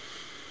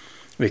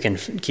we can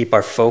keep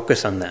our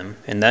focus on them.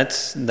 And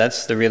that's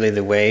really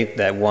the way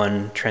that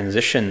one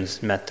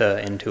transitions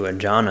metta into a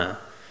jhana,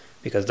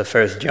 because the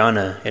first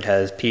jhana, it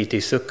has piti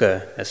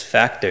sukha as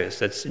factors,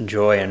 that's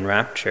joy and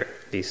rapture,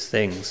 these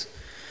things.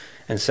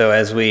 And so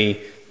as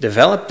we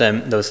develop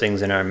those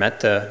things in our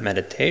metta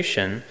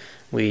meditation,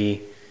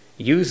 we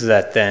use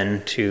that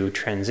then to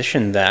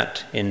transition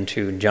that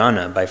into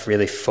jhana by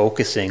really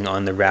focusing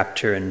on the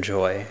rapture and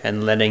joy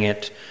and letting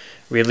it,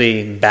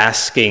 really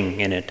basking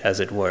in it, as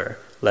it were,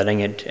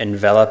 letting it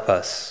envelop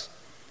us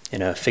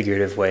in a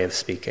figurative way of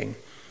speaking.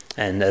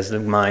 And as the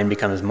mind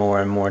becomes more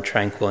and more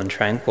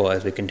tranquil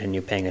as we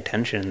continue paying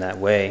attention in that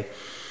way,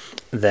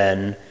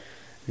 then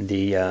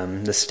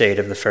the state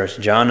of the first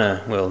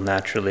jhana will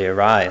naturally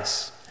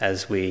arise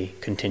as we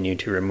continue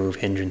to remove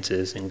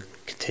hindrances and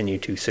continue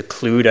to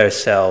seclude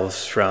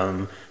ourselves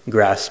from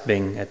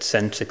grasping at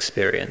sense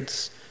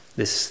experience.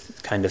 This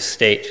kind of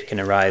state can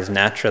arise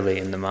naturally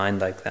in the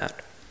mind like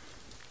that.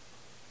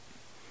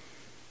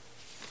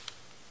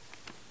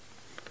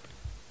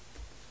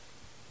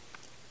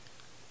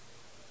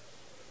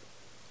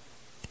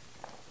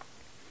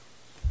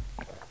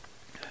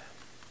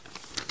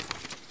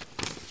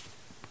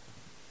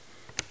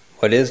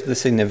 What is the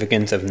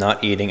significance of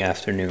not eating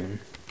after noon?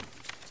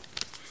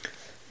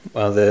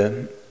 Well,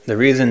 the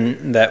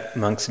reason that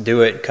monks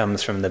do it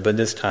comes from the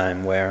Buddha's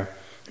time, where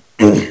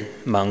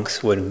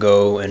monks would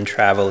go and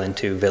travel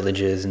into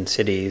villages and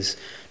cities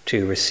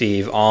to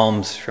receive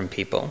alms from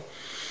people.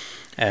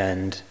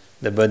 And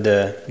the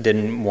Buddha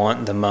didn't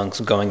want the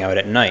monks going out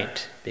at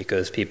night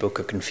because people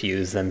could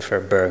confuse them for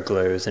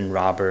burglars and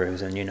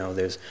robbers, and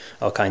there's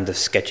all kinds of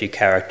sketchy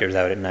characters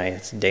out at night.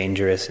 It's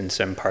dangerous in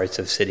some parts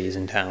of cities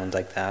and towns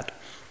like that.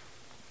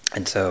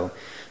 And so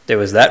there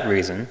was that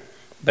reason.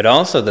 But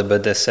also the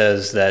Buddha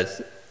says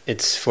that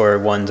it's for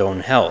one's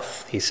own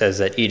health. He says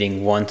that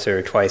eating once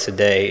or twice a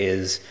day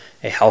is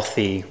a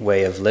healthy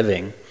way of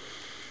living.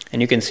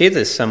 And you can see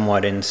this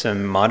somewhat in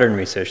some modern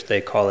research.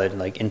 They call it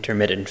like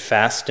intermittent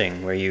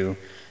fasting, where you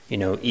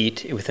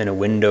eat within a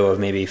window of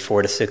maybe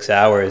 4 to 6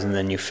 hours, and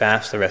then you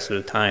fast the rest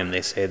of the time.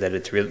 They say that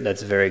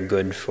that's very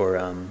good for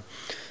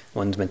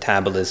one's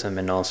metabolism,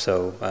 and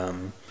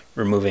also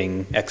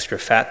removing extra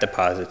fat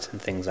deposits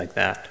and things like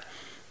that.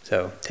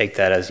 So take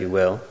that as you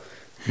will.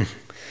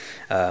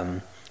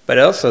 But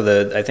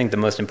also I think the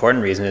most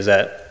important reason is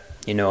that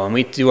when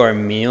we do our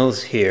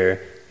meals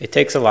here, it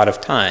takes a lot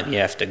of time. You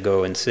have to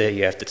go and sit,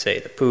 you have to say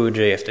the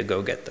puja, you have to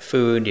go get the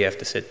food, you have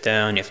to sit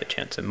down, you have to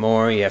chant some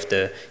more, you have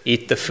to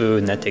eat the food,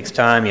 and that takes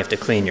time. You have to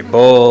clean your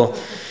bowl.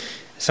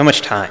 So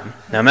much time.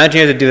 Now imagine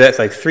you have to do that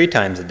like 3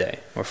 times a day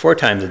or 4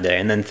 times a day,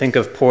 and then think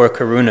of poor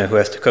Karuna who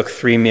has to cook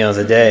 3 meals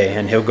a day,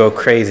 and he'll go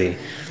crazy.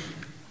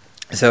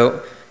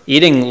 So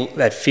eating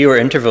at fewer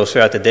intervals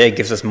throughout the day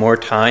gives us more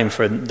time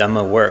for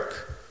Dhamma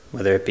work,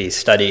 whether it be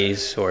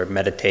studies or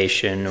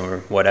meditation or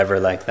whatever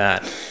like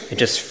that. It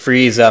just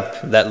frees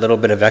up that little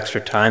bit of extra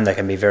time that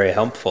can be very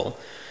helpful,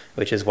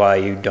 which is why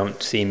you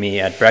don't see me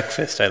at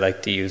breakfast. I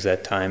like to use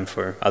that time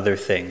for other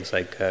things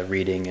like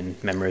reading and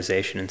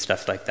memorization and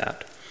stuff like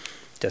that.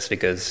 Just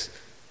because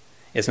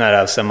it's not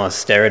out of some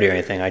austerity or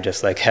anything, I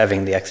just like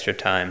having the extra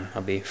time.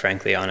 I'll be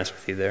frankly honest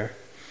with you there.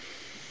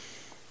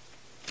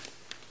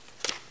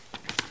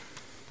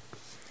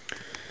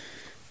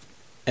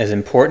 As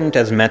important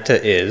as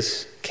metta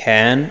is,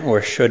 can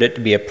or should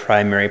it be a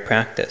primary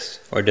practice?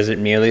 Or does it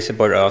merely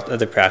support all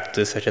other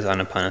practices such as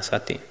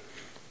anapanasati?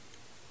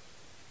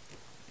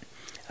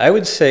 I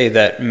would say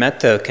that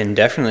metta can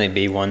definitely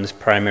be one's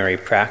primary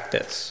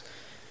practice.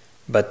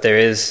 But there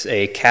is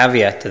a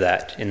caveat to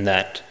that, in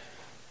that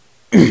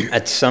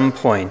at some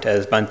point,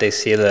 as Bhante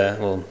Sila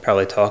will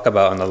probably talk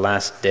about on the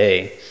last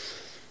day,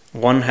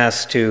 one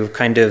has to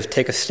kind of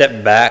take a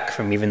step back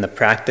from even the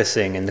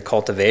practicing and the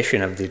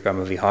cultivation of these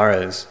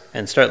Brahmaviharas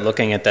and start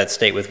looking at that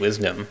state with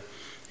wisdom.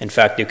 In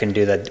fact, you can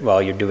do that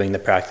while you're doing the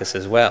practice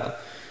as well.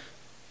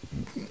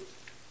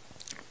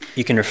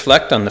 You can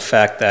reflect on the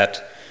fact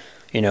that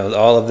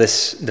all of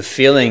this, the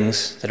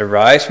feelings that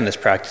arise from this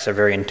practice are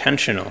very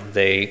intentional.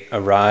 They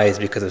arise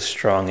because of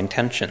strong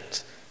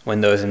intentions.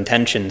 When those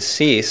intentions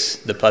cease,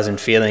 the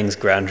pleasant feelings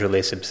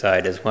gradually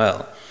subside as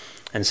well.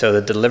 And so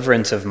the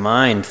deliverance of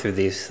mind through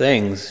these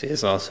things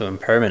is also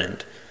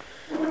impermanent.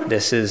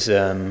 This is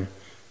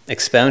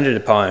expounded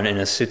upon in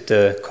a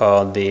sutta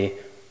called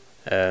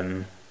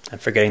I'm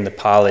forgetting the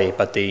Pali,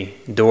 but the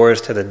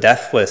Doors to the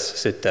Deathless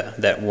Sutta,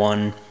 that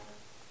one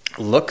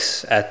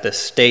looks at the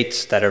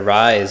states that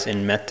arise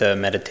in metta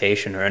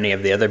meditation or any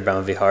of the other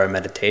Brahmavihara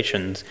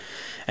meditations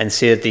and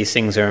see that these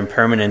things are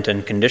impermanent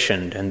and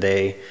conditioned, and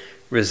they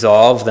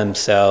resolve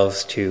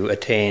themselves to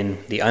attain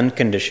the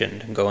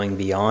unconditioned, going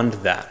beyond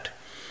that.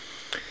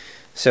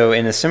 So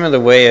in a similar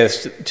way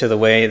as to the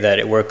way that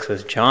it works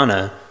with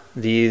jhana,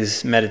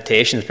 these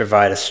meditations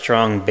provide a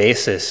strong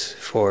basis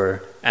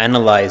for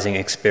analyzing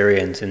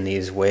experience in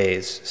these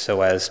ways,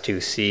 so as to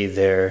see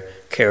their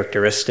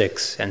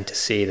characteristics and to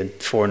see the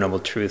Four Noble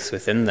Truths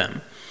within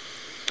them.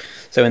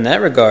 So in that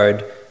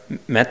regard,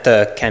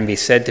 metta can be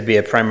said to be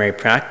a primary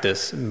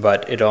practice,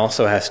 but it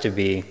also has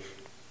to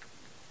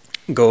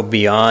go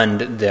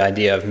beyond the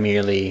idea of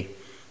merely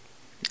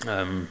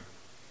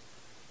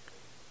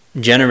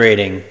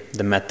generating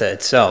the metta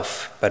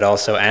itself, but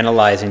also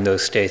analyzing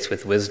those states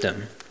with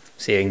wisdom,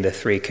 seeing the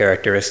 3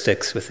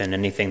 characteristics within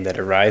anything that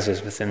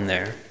arises within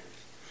there.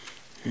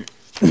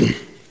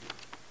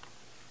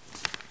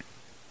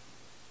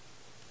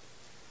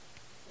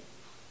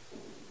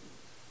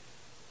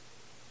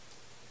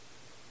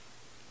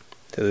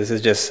 So this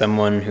is just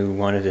someone who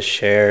wanted to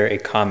share a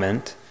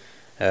comment.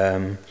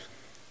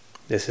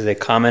 This is a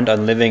comment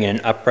on living in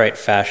an upright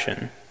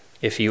fashion.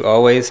 If you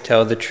always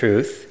tell the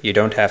truth, you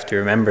don't have to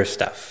remember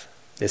stuff.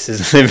 This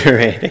is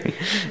liberating.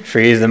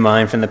 Frees the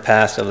mind from the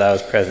past,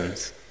 allows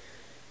presence.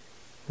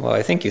 Well,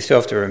 I think you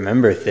still have to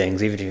remember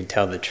things, even if you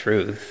tell the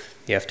truth.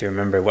 You have to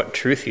remember what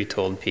truth you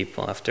told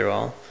people, after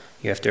all.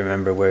 You have to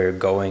remember where you're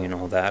going and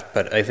all that.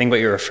 But I think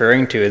what you're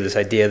referring to is this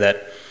idea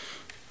that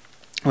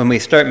when we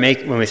start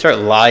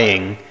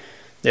lying,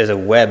 there's a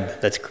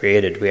web that's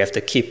created. We have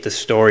to keep the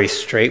story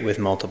straight with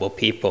multiple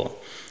people.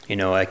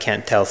 I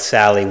can't tell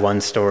Sally one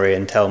story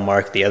and tell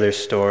Mark the other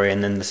story,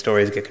 and then the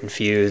stories get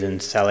confused,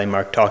 and Sally and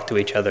Mark talk to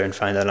each other and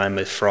find out I'm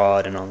a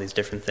fraud and all these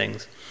different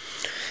things.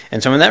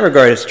 And so in that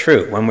regard, it's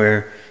true. When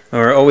we're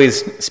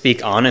always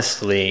speak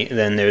honestly,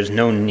 then there's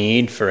no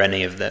need for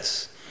any of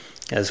this.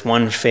 As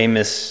one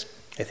famous,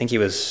 I think he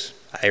was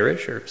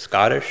Irish or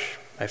Scottish,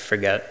 I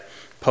forget,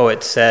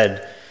 poet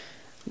said,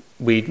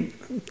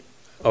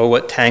 "Oh,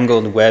 what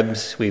tangled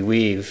webs we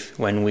weave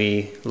when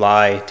we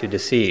lie to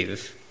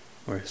deceive,"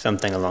 or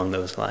something along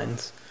those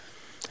lines.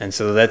 And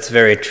so that's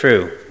very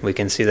true. We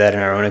can see that in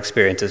our own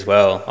experience as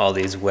well, all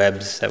these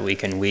webs that we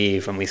can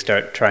weave when we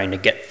start trying to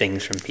get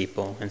things from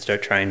people and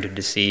start trying to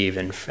deceive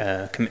and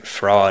commit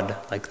fraud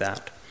like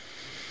that.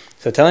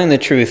 So telling the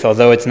truth,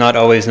 although it's not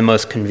always the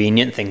most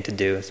convenient thing to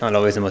do, it's not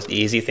always the most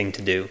easy thing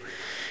to do,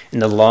 in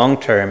the long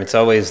term, it's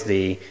always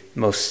the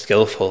most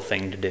skillful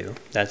thing to do.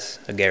 That's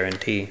a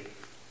guarantee.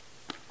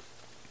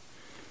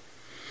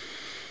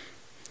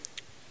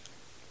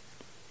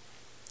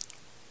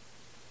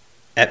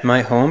 At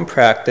my home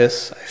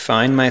practice, I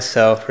find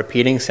myself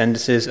repeating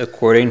sentences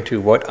according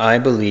to what I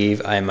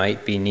believe I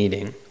might be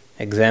needing.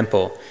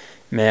 Example,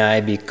 may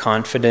I be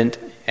confident,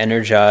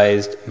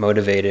 energized,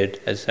 motivated,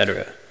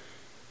 etc.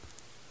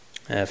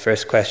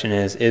 First question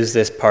is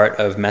this part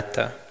of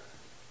Metta?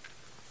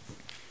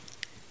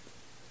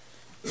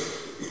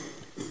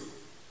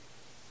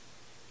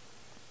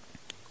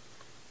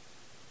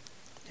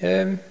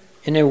 In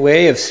a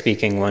way of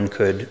speaking, one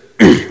could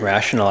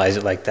rationalize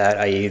it like that,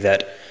 i.e.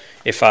 that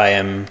if I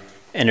am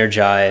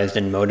energized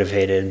and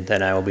motivated,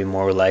 then I will be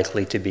more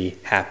likely to be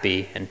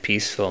happy and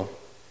peaceful.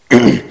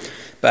 But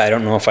I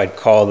don't know if I'd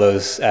call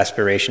those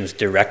aspirations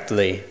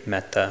directly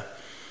metta.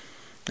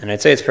 And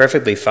I'd say it's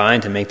perfectly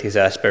fine to make these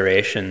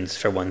aspirations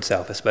for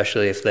oneself,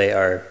 especially if they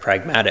are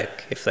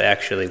pragmatic, if they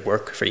actually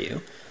work for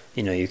you.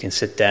 You can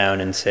sit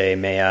down and say,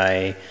 may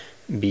I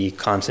be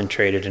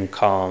concentrated and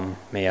calm,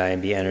 may I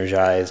be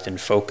energized and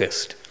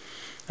focused.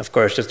 Of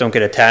course, just don't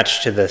get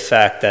attached to the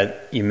fact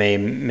that you may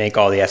make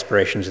all the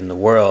aspirations in the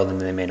world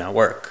and they may not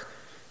work.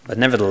 But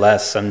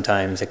nevertheless,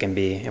 sometimes it can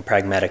be a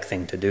pragmatic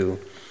thing to do.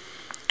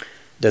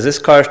 Does this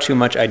cause too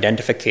much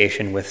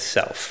identification with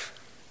self?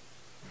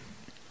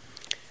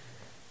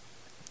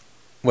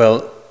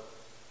 Well,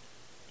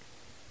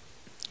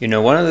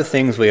 one of the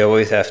things we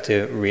always have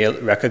to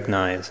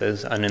recognize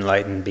as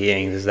unenlightened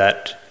beings is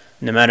that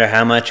no matter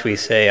how much we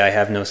say, I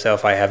have no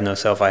self, I have no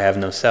self, I have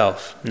no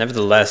self,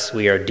 nevertheless,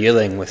 we are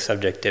dealing with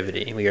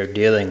subjectivity. We are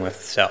dealing with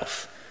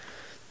self.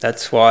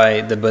 That's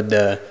why the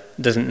Buddha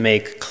doesn't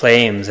make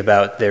claims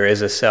about there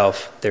is a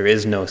self, there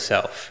is no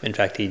self. In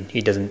fact,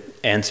 he doesn't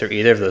answer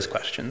either of those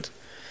questions.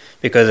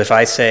 Because if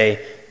I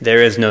say,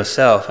 there is no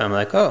self, I'm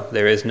like, oh,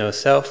 there is no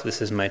self, this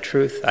is my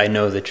truth, I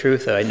know the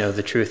truth,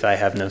 I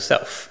have no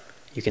self.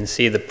 You can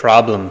see the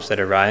problems that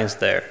arise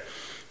there.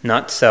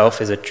 Not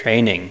self is a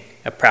training,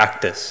 a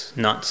practice,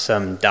 not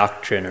some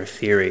doctrine or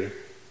theory,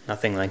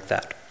 nothing like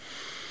that.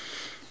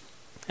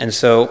 And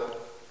so,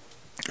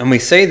 when we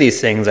say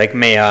these things like,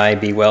 may I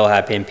be well,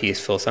 happy, and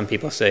peaceful, some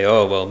people say,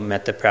 oh, well,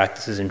 metta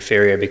practice is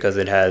inferior because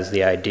it has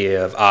the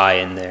idea of I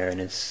in there and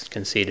it's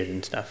conceited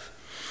and stuff.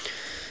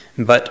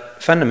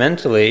 But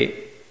fundamentally,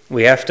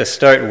 we have to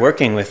start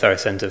working with our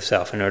sense of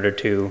self in order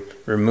to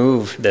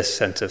remove this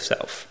sense of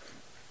self.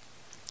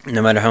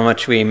 No matter how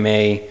much we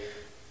may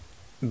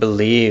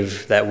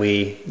believe that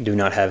we do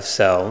not have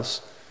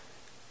selves,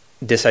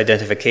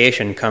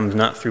 disidentification comes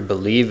not through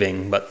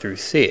believing, but through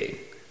seeing.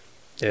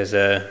 There's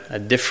a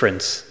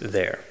difference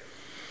there.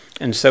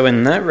 And so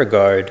in that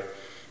regard,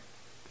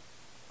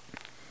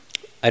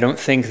 I don't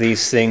think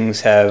these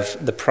things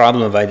have the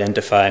problem of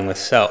identifying with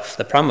self.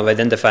 The problem of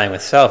identifying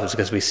with self is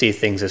because we see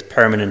things as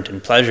permanent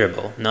and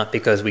pleasurable, not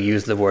because we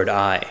use the word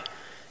I.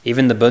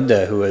 Even the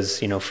Buddha, who was,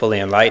 fully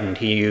enlightened,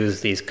 he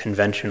used these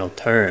conventional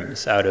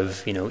terms out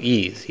of,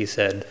 ease. He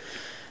said,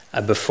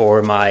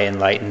 before my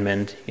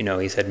enlightenment,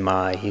 he said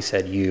my, he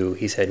said you,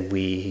 he said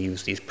we. He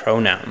used these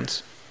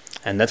pronouns,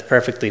 and that's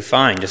perfectly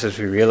fine. Just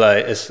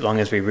as long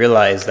as we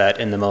realize that,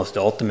 in the most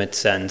ultimate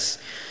sense,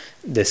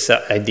 this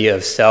idea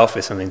of self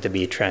is something to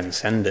be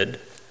transcended.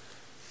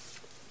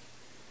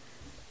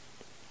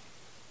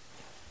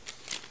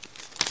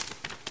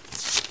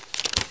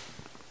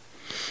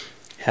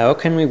 How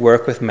can we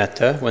work with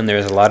metta when there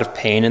is a lot of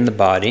pain in the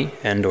body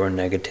and or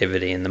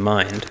negativity in the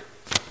mind?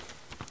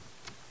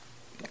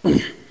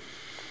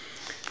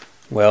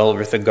 Well,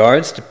 with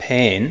regards to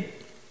pain,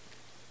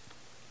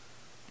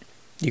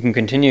 you can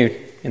continue,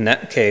 in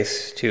that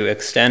case, to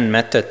extend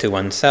metta to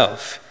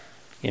oneself.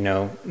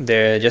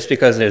 Just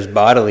because there's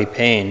bodily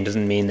pain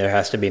doesn't mean there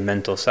has to be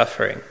mental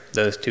suffering.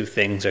 Those two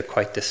things are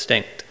quite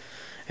distinct.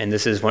 And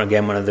this is, one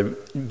of the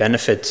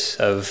benefits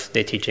of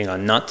the teaching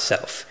on not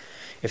self.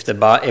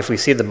 If we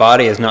see the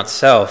body as not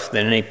self,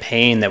 then any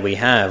pain that we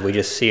have, we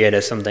just see it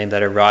as something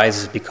that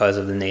arises because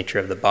of the nature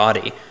of the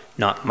body,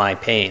 not my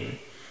pain.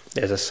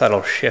 There's a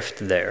subtle shift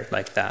there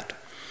like that.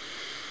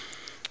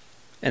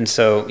 And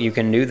so you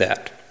can do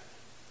that.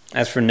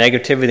 As for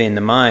negativity in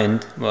the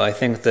mind, well, I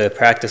think the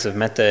practice of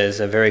metta is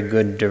a very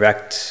good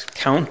direct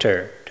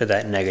counter to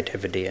that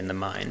negativity in the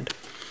mind.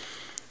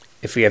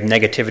 If we have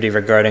negativity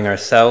regarding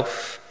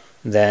ourself,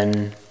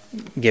 then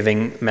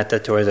giving metta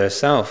towards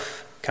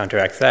ourself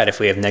counteracts that. If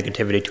we have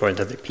negativity towards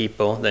other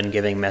people, then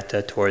giving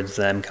metta towards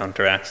them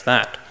counteracts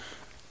that.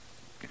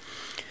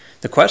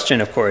 The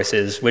question, of course,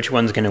 is which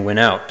one's going to win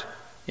out?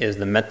 Is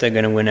the metta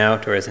going to win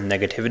out, or is the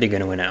negativity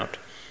going to win out?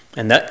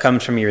 And that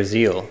comes from your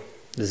zeal,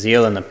 the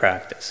zeal in the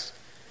practice.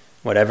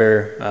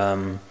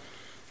 Whatever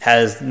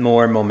has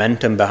more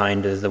momentum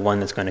behind it is the one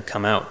that's going to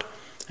come out.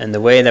 And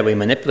the way that we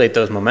manipulate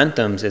those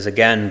momentums is,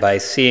 again, by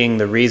seeing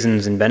the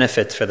reasons and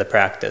benefits for the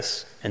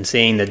practice and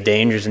seeing the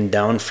dangers and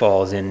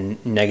downfalls in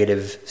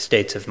negative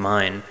states of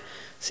mind,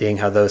 seeing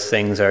how those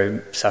things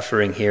are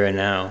suffering here and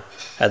now,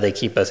 how they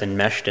keep us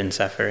enmeshed in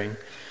suffering,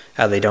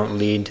 how they don't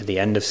lead to the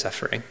end of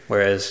suffering,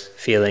 whereas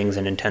feelings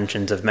and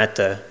intentions of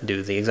metta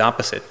do the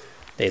opposite.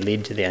 They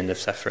lead to the end of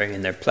suffering,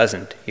 and they're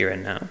pleasant here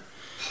and now.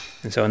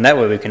 And so in that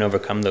way we can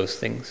overcome those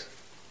things.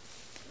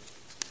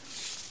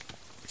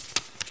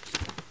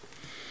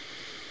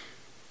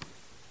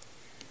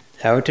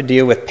 How to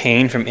deal with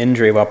pain from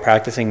injury while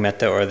practicing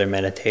metta or other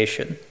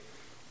meditation?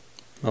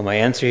 Well, my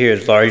answer here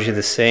is largely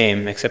the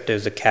same, except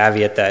there's a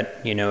caveat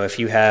that, if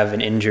you have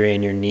an injury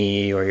in your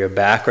knee or your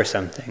back or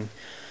something,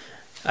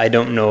 I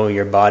don't know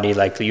your body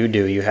like you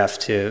do. You have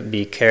to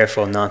be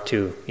careful not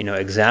to,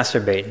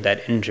 exacerbate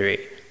that injury.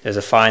 There's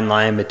a fine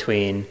line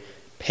between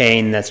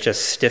pain that's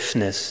just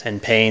stiffness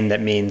and pain that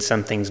means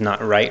something's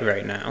not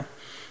right now.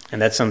 And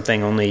that's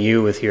something only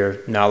you, with your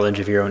knowledge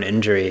of your own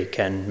injury,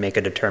 can make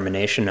a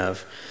determination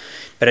of.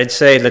 But I'd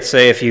say, let's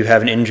say if you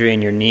have an injury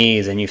in your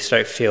knees and you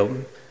start to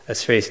feel a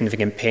very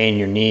significant pain in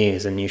your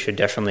knees, then you should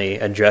definitely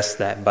address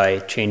that by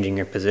changing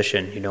your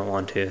position. You don't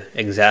want to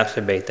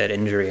exacerbate that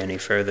injury any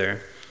further.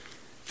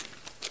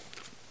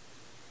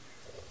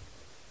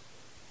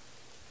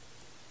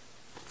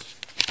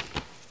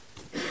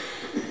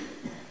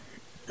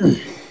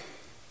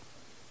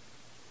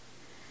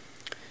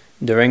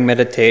 During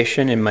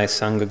meditation in my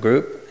Sangha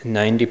group,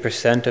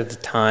 90% of the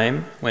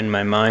time, when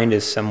my mind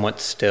is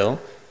somewhat still,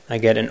 I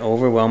get an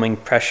overwhelming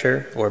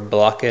pressure or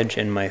blockage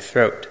in my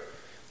throat.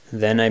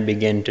 Then I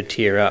begin to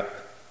tear up.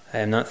 I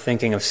am not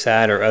thinking of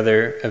sad or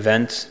other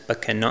events,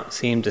 but cannot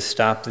seem to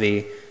stop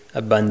the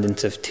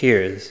abundance of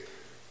tears.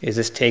 Is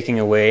this taking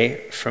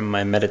away from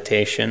my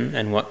meditation,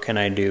 and what can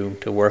I do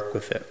to work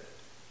with it?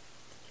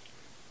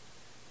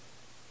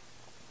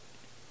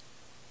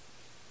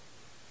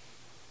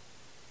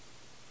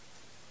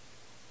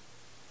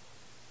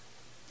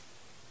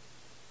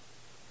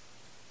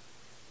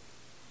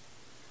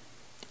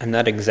 I'm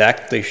not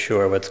exactly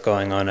sure what's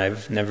going on.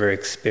 I've never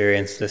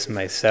experienced this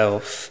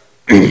myself.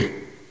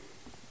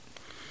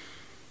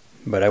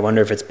 But I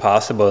wonder if it's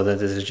possible that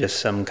this is just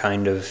some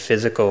kind of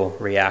physical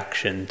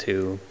reaction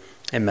to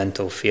a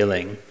mental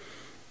feeling.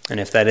 And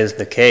if that is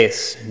the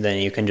case, then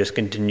you can just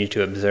continue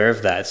to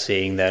observe that,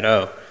 seeing that,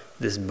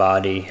 this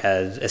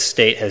a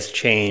state has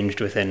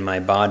changed within my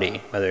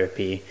body, whether it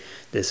be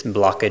this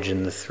blockage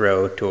in the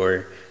throat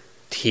or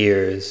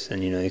tears,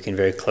 and you can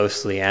very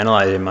closely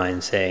analyze your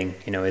mind, saying,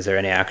 is there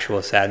any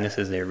actual sadness?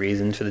 Is there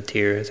reason for the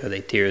tears? Are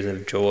they tears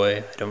of joy?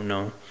 I don't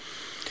know.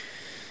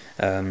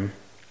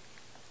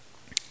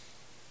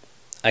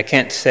 I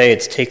can't say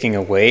it's taking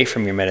away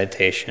from your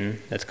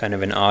meditation. That's kind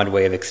of an odd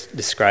way of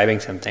describing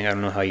something. I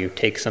don't know how you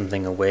take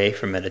something away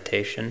from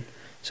meditation.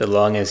 So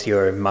long as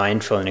you're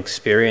mindful and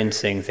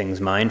experiencing things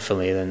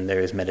mindfully, then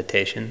there is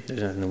meditation.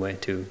 There's nothing way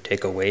to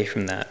take away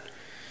from that.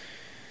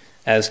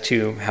 As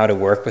to how to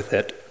work with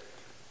it,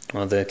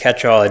 well, the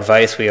catch-all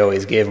advice we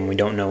always give when we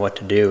don't know what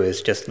to do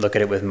is just look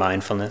at it with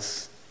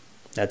mindfulness.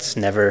 That's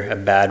never a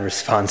bad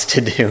response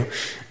to do,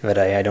 but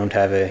I don't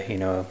have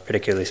a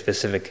particularly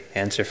specific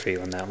answer for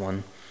you on that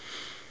one.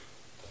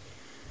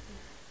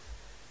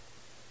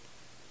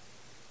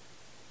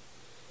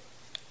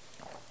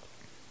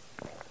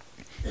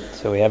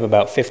 So we have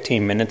about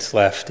 15 minutes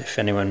left. If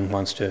anyone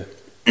wants to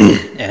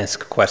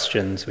ask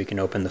questions, we can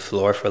open the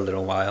floor for a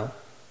little while.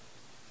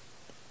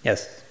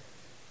 Yes?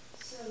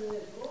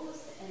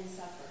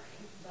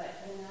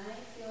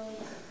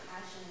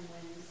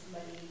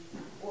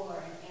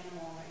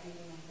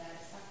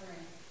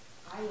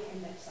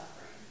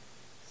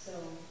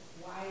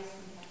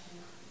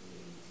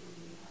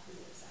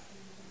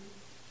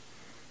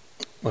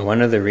 Well,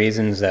 one of the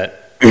reasons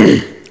that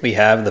we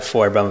have the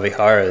four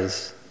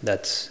Brahmaviharas,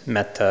 that's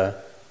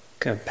metta,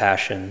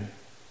 compassion,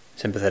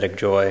 sympathetic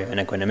joy, and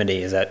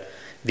equanimity, is that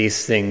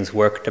these things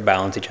work to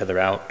balance each other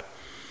out.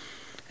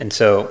 And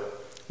so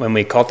when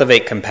we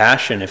cultivate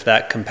compassion, if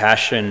that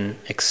compassion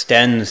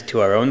extends to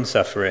our own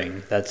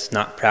suffering, that's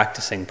not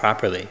practicing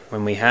properly.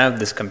 When we have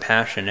this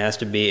compassion, it has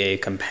to be a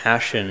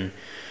compassion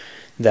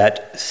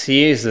that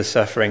sees the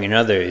suffering in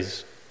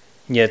others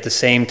yet at the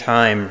same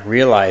time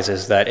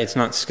realizes that it's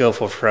not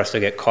skillful for us to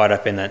get caught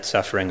up in that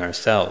suffering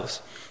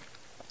ourselves.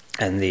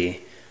 And the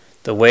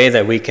way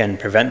that we can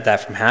prevent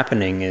that from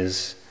happening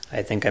is,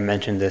 I think I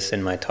mentioned this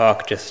in my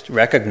talk, just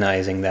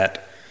recognizing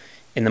that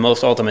in the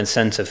most ultimate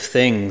sense of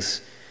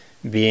things,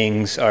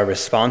 beings are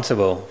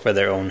responsible for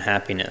their own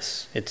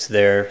happiness. It's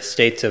their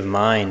states of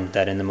mind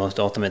that in the most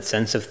ultimate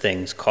sense of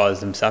things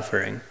cause them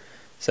suffering.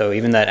 So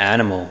even that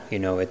animal,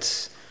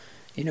 it's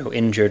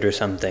injured or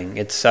something,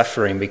 it's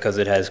suffering because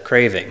it has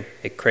craving.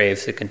 It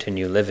craves to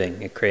continue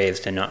living. It craves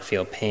to not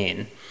feel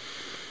pain.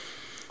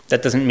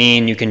 That doesn't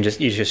mean you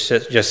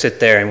just sit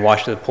there and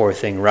watch the poor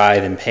thing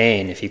writhe in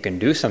pain. If you can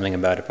do something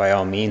about it, by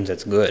all means,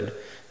 that's good.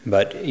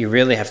 But you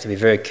really have to be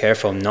very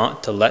careful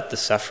not to let the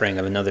suffering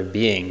of another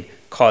being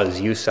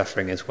cause you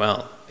suffering as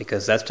well,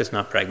 because that's just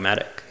not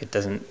pragmatic. It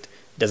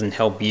doesn't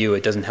help you,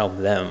 it doesn't help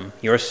them.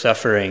 Your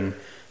suffering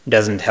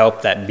doesn't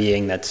help that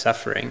being that's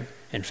suffering.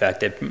 In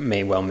fact, it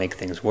may well make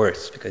things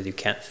worse, because you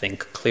can't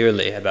think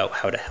clearly about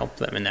how to help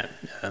them in that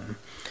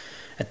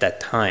at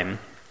that time.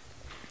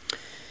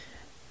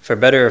 For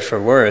better or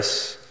for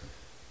worse,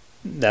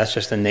 that's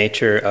just the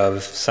nature of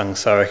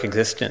samsaric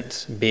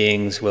existence.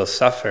 Beings will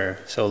suffer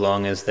so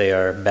long as they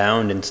are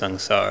bound in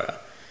samsara.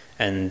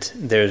 And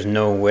there's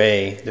no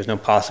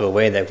possible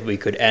way that we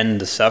could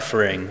end the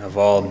suffering of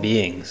all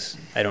beings.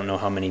 I don't know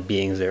how many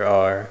beings there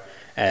are,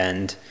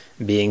 and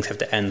beings have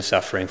to end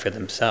suffering for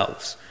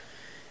themselves.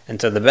 And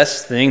so the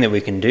best thing that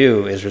we can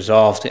do is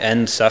resolve to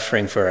end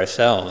suffering for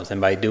ourselves,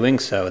 and by doing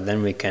so,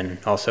 then we can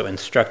also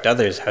instruct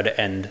others how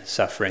to end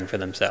suffering for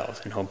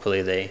themselves, and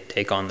hopefully they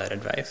take on that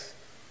advice.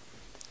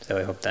 So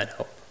I hope that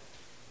helped.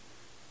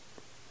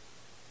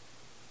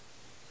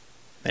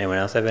 Anyone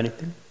else have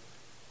anything?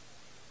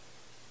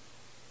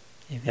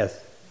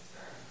 Yes.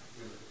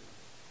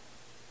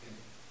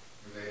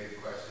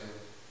 Related question.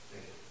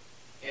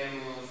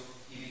 Animals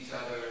eat each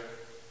other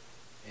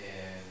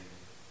and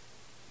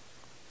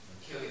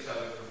kill each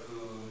other for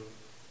food,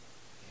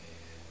 and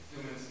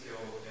humans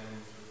kill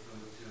animals for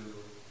food too.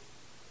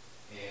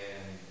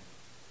 And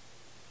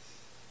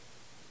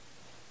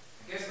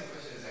I guess the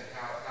question is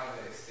how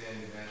to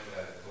extend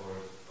metta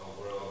towards a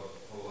world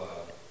full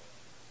of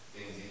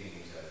things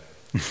eating each other.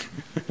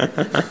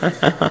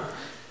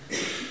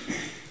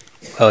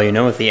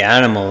 Well, with the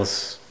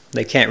animals,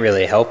 they can't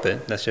really help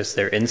it. That's just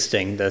their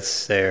instinct.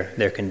 That's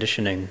their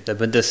conditioning. The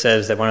Buddha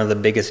says that one of the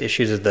biggest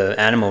issues of the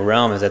animal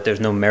realm is that there's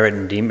no merit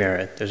and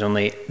demerit. There's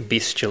only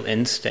bestial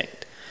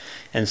instinct.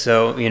 And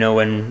so,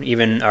 when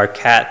even our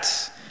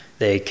cats,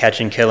 they catch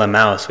and kill a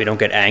mouse, we don't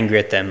get angry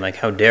at them like,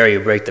 how dare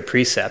you break the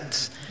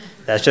precepts.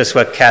 That's just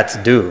what cats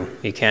do.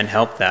 You can't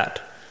help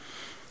that.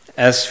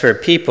 As for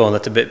people,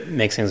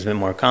 makes things a bit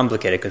more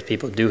complicated, because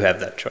people do have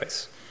that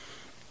choice.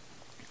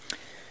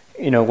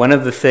 One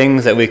of the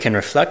things that we can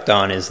reflect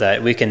on is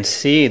that we can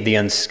see the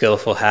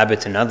unskillful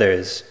habits in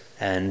others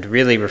and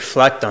really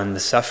reflect on the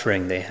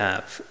suffering they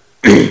have,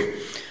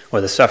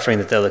 or the suffering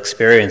that they'll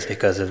experience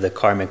because of the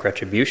karmic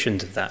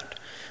retributions of that.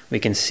 We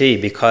can see,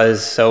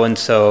 because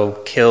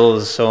so-and-so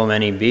kills so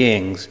many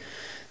beings,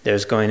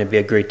 there's going to be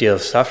a great deal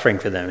of suffering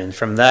for them. And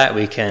from that,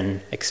 we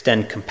can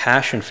extend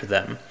compassion for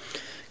them.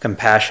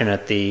 Compassion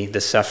at the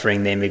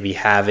suffering they may be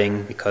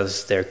having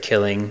because they're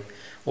killing,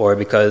 or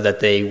because that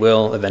they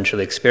will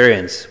eventually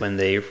experience when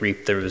they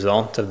reap the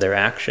result of their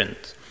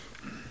actions.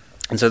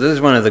 And so this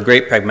is one of the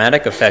great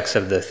pragmatic effects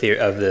of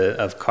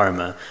of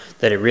karma,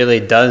 that it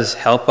really does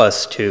help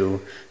us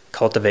to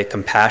cultivate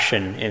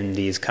compassion in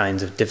these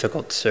kinds of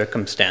difficult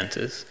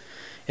circumstances.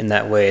 In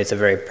that way, it's a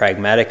very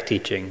pragmatic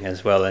teaching,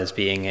 as well as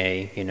being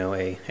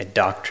a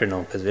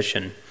doctrinal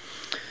position.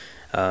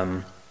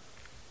 But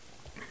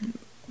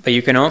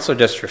you can also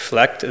just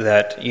reflect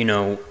that,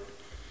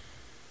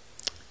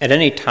 at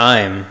any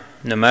time,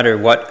 no matter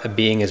what a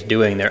being is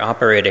doing, they're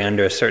operating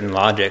under a certain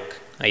logic,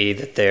 i.e.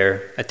 that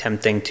they're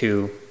attempting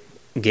to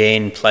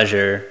gain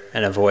pleasure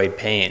and avoid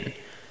pain.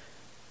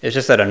 It's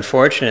just that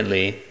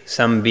unfortunately,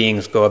 some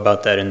beings go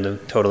about that in the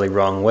totally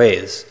wrong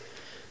ways.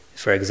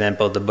 For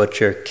example, the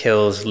butcher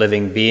kills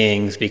living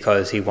beings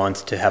because he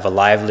wants to have a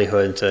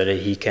livelihood so that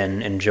he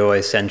can enjoy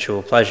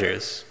sensual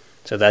pleasures.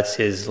 So that's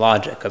his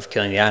logic of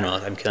killing the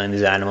animals. I'm killing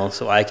these animals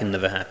so I can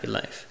live a happy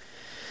life.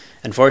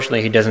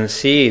 Unfortunately, he doesn't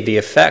see the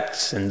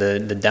effects and the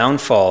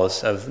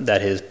downfalls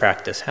that his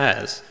practice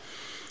has.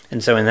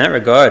 And so in that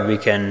regard, we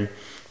can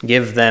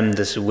give them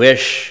this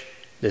wish,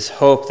 this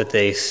hope that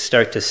they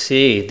start to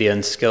see the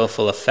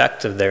unskillful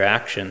effects of their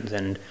actions,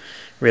 and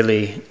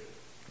really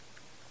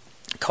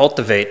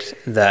cultivate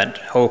that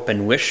hope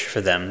and wish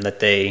for them,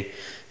 that they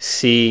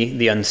see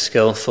the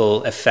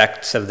unskillful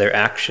effects of their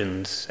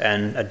actions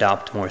and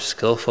adopt more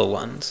skillful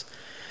ones.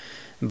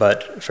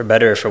 But for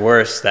better or for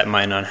worse, that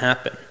might not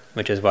happen.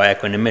 Which is why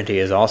equanimity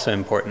is also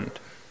important.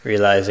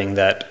 Realizing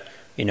that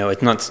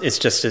it's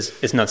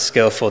not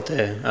skillful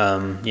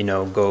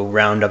to go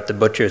round up the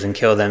butchers and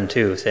kill them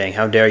too. Saying,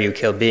 "How dare you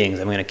kill beings?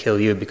 I'm going to kill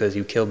you because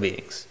you kill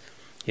beings."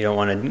 You don't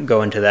want to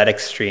go into that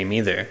extreme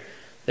either.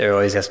 There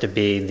always has to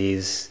be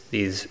these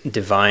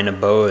divine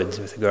abodes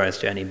with regards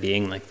to any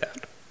being like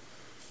that.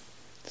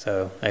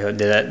 So I hope,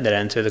 did that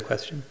answer the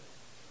question?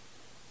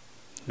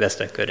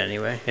 Best I could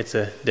anyway. It's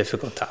a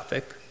difficult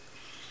topic.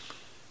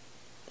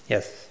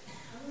 Yes? How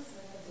is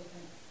metta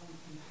different from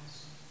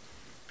compassion?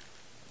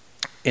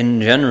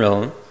 In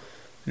general,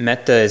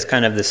 metta is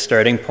kind of the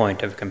starting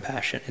point of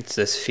compassion. It's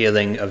this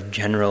feeling of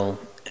general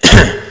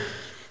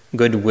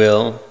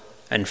goodwill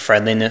and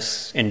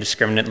friendliness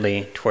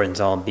indiscriminately towards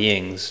all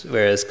beings,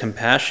 whereas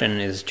compassion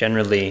is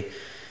generally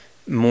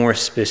more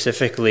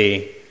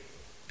specifically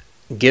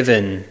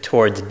given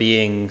towards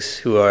beings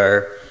who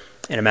are,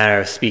 in a manner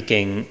of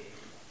speaking,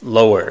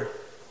 lower.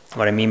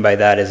 What I mean by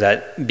that is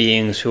that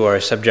beings who are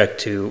subject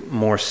to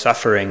more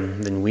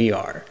suffering than we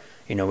are.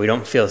 You know, we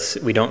don't feel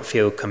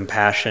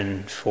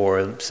compassion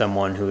for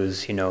someone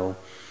who's, you know,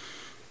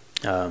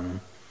 that's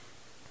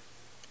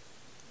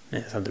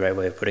not the right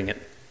way of putting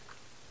it.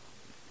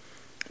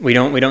 We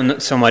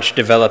don't so much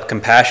develop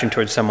compassion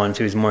towards someone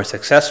who's more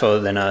successful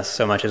than us,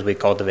 so much as we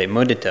cultivate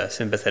mudita,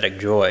 sympathetic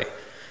joy.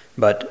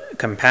 But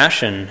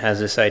compassion has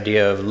this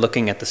idea of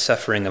looking at the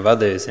suffering of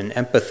others and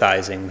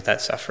empathizing with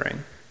that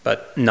suffering,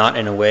 but not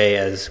in a way,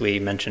 as we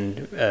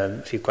mentioned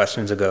a few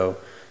questions ago,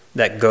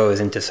 that goes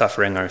into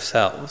suffering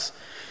ourselves.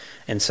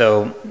 And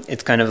so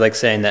it's kind of like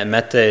saying that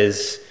metta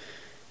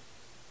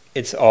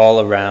it's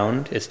all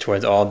around, it's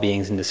towards all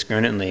beings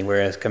indiscriminately,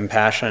 whereas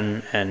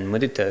compassion and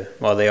mudita,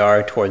 while they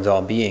are towards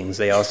all beings,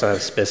 they also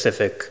have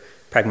specific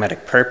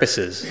pragmatic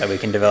purposes that we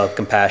can develop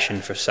compassion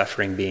for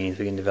suffering beings,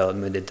 we can develop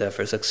mudita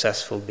for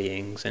successful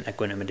beings, and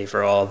equanimity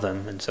for all of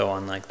them, and so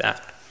on like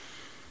that.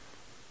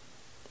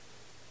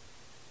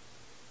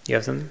 You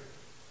have something?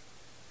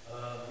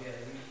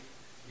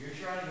 You're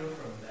trying to go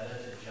from metta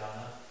to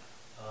jhana.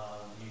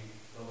 You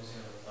focusing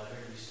on the pleasure.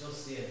 Do you still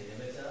see a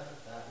nimitta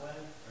that way,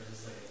 or is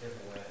this like a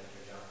different way to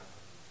enter jhana?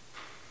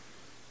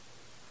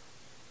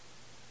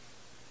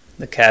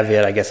 The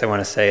caveat I guess I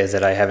want to say is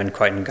that I haven't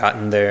quite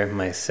gotten there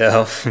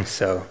myself,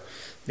 so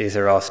these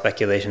are all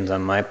speculations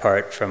on my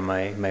part from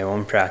my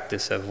own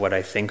practice of what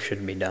I think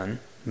should be done,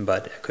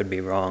 but I could be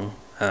wrong.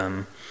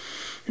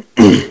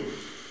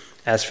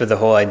 As for the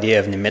whole idea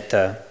of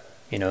nimitta,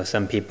 you know,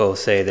 some people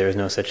say there is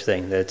no such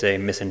thing, that it's a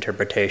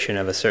misinterpretation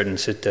of a certain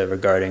sutta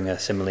regarding a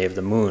simile of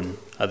the moon.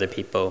 Other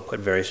people put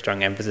very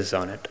strong emphasis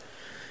on it.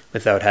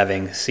 Without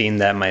having seen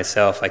that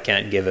myself, I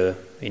can't give a,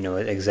 you know,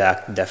 an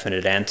exact,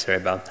 definite answer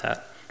about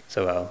that.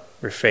 So I'll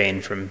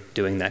refrain from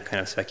doing that kind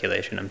of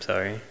speculation, I'm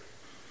sorry.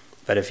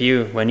 But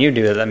when you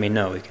do it, let me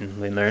know.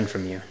 We learn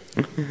from you.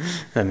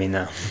 Let me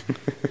know.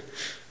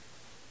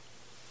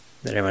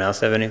 Did anyone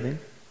else have anything?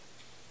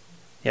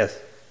 Yes?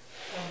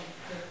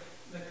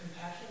 The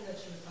compassion that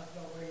she was talking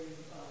about, where you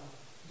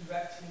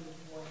direct to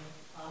one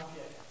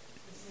object,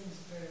 it seems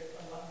a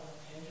lot more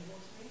tangible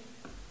to me.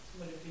 So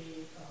would it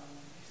be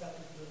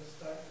acceptable to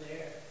start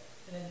there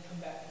and then come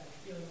back to the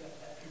feeling that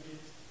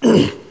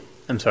produced?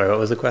 I'm sorry, what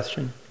was the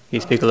question? Can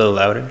you speak a little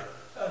louder?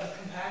 The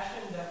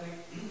compassion that we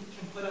can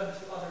put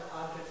onto other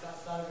objects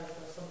outside of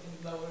ourselves, something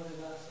lower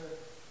than us, or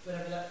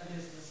whatever that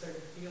produces a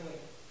certain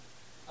feeling.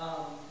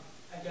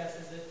 I guess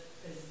is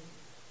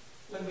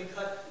when we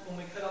cut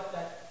off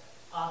that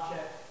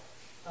object,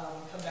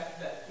 come back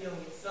to that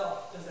feeling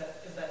itself. Is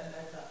that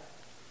metta?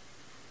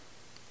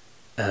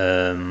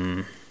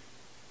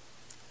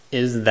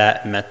 Is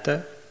that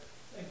metta?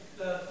 Like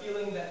the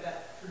feeling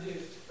that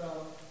produced from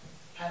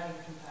having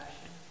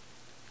compassion,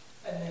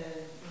 and then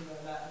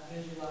not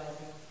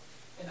visualizing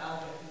an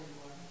object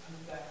anymore,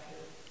 coming back to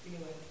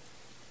feeling.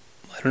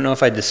 I don't know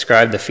if I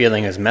describe the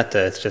feeling as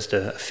metta. It's just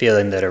a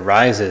feeling that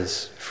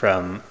arises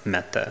from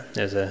metta.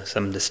 There's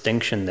some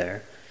distinction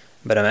there.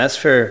 But as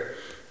for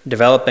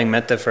developing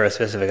metta for a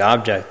specific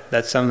object,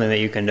 that's something that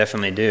you can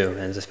definitely do,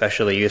 and it's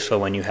especially useful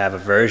when you have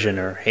aversion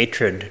or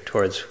hatred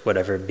towards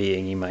whatever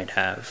being you might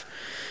have.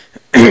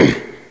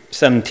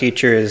 Some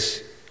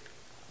teachers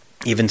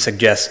even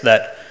suggest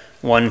that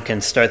one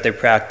can start their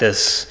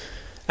practice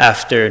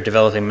after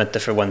developing metta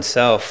for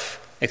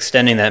oneself,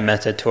 extending that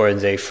metta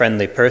towards a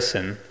friendly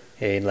person,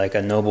 like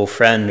a noble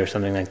friend or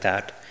something like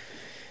that.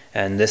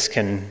 And this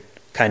can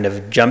kind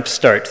of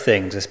jumpstart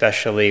things,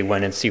 especially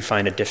when you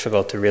find it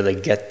difficult to really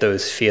get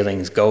those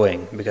feelings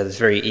going, because it's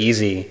very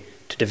easy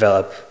to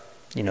develop,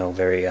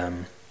 very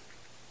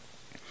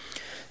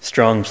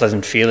strong,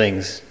 pleasant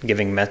feelings,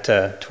 giving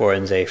metta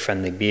towards a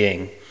friendly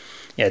being.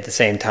 Yet at the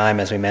same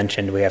time, as we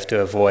mentioned, we have to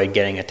avoid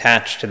getting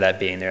attached to that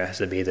being. There has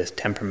to be this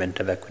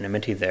temperament of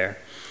equanimity there.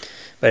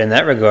 But in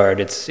that regard,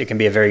 it can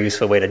be a very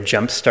useful way to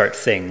jumpstart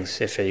things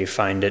if you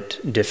find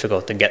it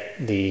difficult to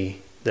get the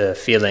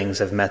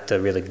feelings of metta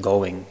really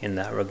going in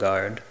that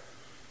regard.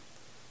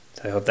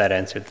 So I hope that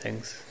answered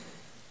things.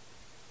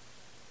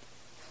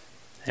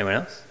 Anyone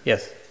else?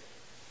 Yes?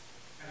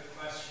 I have a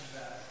question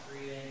about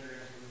greed, anger,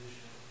 and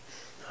delusion.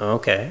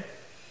 Okay.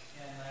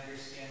 And my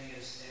understanding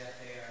is that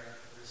they are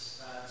a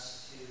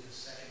response to the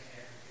second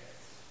aggregate,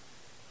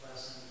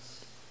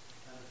 pleasant,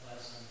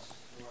 unpleasant,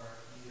 or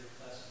neither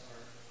pleasant or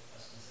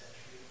unpleasant. Is that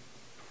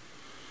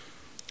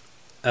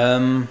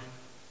true?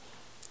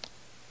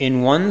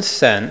 In one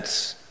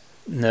sense,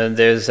 No,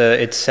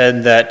 it's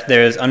said that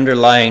there's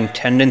underlying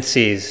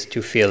tendencies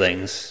to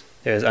feelings.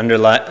 There's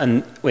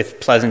with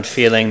pleasant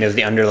feeling, there's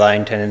the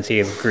underlying tendency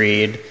of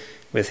greed.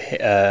 With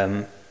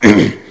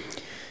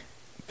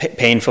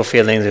painful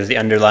feelings, there's the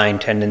underlying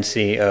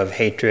tendency of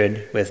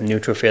hatred. With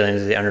neutral feelings,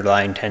 there's the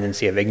underlying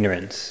tendency of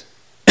ignorance.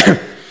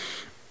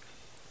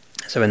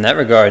 So in that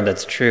regard,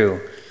 that's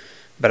true.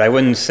 But I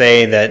wouldn't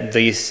say that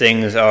these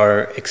things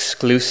are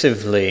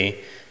exclusively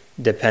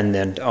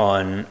dependent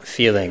on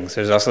feelings.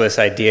 There's also this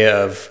idea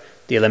of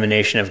the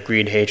elimination of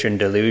greed, hatred, and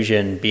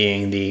delusion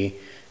being the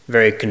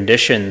very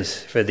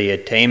conditions for the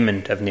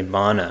attainment of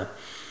Nibbana.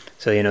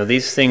 So,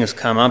 these things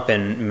come up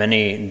in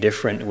many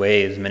different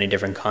ways, many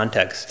different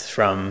contexts,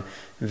 from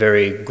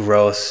very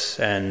gross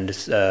and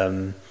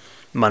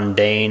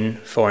mundane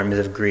forms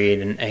of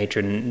greed and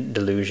hatred and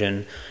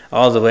delusion,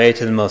 all the way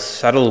to the most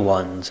subtle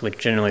ones, which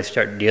generally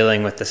start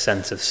dealing with the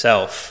sense of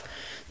self,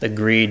 the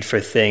greed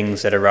for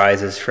things that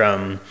arises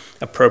from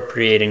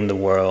appropriating the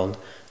world,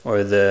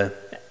 or the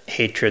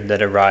hatred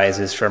that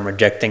arises from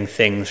rejecting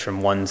things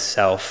from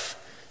oneself,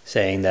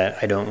 saying that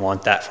I don't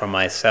want that for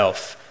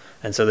myself.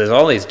 And so there's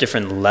all these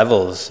different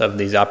levels of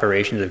these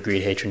operations of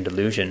greed, hatred, and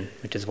delusion,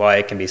 which is why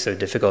it can be so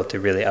difficult to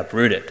really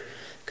uproot it,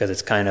 because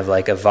it's kind of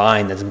like a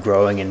vine that's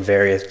growing in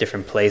various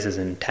different places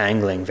and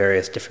tangling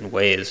various different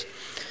ways.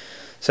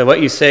 So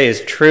what you say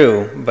is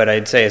true, but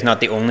I'd say it's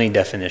not the only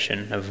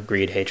definition of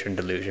greed, hatred, and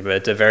delusion, but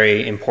it's a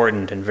very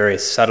important and very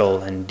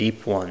subtle and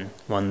deep one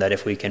that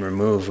if we can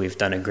remove, we've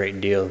done a great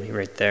deal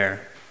right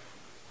there.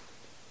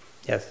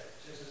 Yes?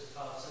 Just as a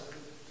follow-up, so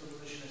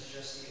delusion is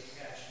just the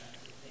attachment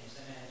to things,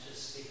 and then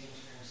just speaking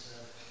in terms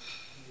of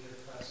either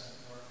pleasant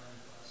or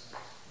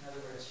unpleasant. In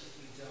other words, if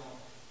you don't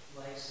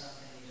like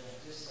something, you don't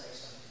dislike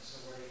something,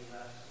 so where are you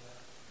left with?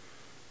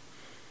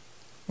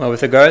 Well,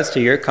 with regards to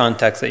your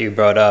context that you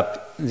brought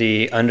up,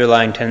 the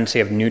underlying tendency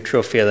of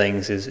neutral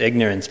feelings is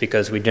ignorance,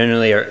 because we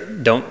generally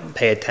don't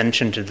pay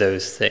attention to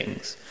those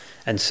things.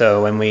 And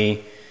so when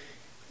we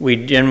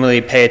generally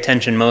pay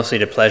attention mostly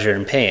to pleasure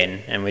and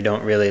pain, and we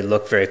don't really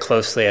look very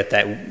closely at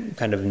that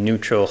kind of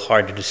neutral,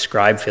 hard to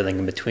describe feeling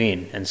in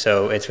between. And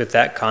so it's with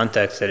that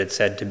context that it's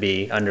said to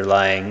be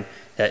underlying,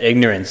 that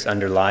ignorance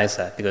underlies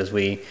that, because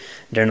we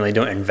generally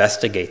don't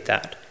investigate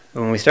that.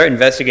 But when we start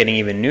investigating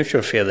even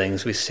neutral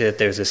feelings, we see that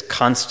there's this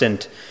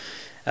constant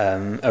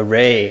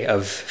array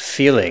of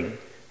feeling,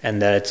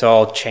 and that it's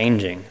all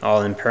changing,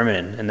 all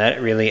impermanent, and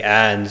that really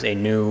adds a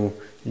new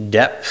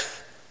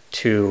depth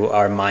to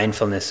our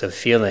mindfulness of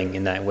feeling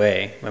in that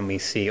way, when we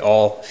see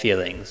all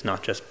feelings,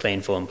 not just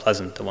painful and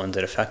pleasant, the ones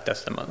that affect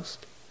us the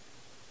most.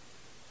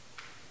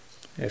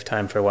 We have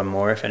time for one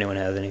more if anyone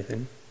has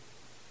anything.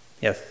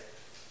 Yes?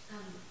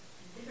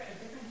 Different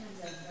times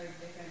I've heard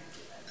different,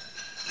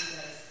 you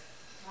guys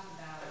talk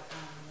about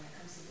when it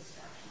comes to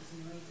distractions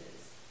and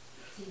noises,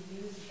 to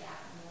use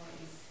that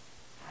noise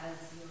as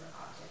your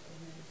object of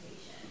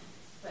meditation.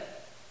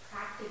 But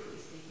practically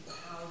speaking,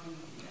 how do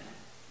you do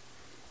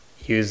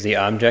that? Use the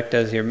object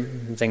as your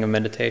thing of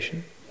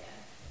meditation?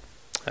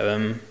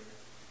 Yeah.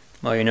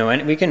 Well,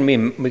 we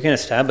can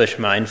establish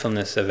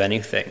mindfulness of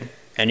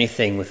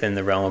anything within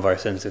the realm of our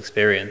sense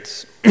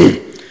experience.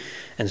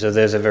 And so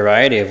there's a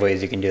variety of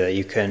ways you can do that.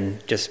 You can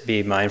just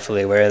be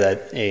mindfully aware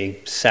that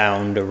a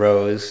sound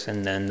arose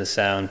and then the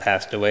sound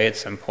passed away at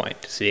some point,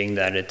 seeing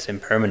that it's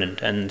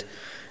impermanent and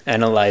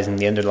analyzing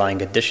the underlying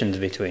conditions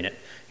between it.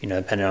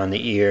 Depending on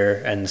the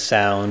ear and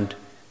sound,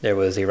 there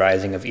was the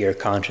arising of ear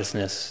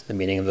consciousness. The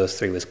meaning of those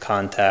three was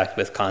contact.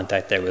 With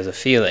contact, there was a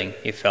feeling.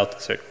 You felt a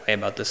certain way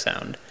about the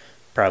sound.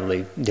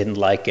 Probably didn't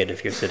like it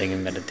if you're sitting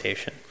in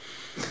meditation.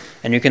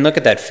 And you can look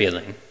at that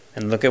feeling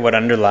and look at what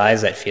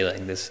underlies that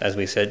feeling. This, as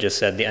we just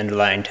said, the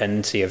underlying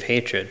tendency of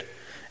hatred.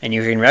 And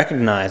you can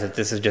recognize that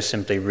this is just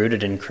simply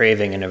rooted in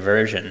craving and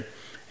aversion,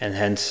 and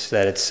hence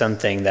that it's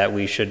something that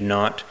we should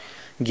not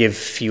give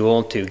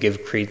fuel to,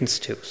 give credence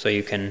to. So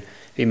you can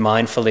be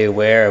mindfully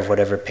aware of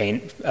whatever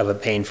a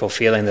painful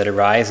feeling that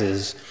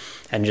arises,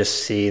 and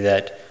just see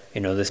that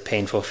this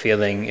painful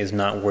feeling is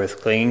not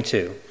worth clinging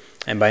to.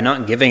 And by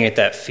not giving it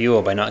that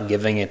fuel, by not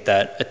giving it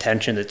that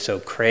attention that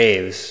so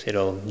craves,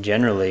 it'll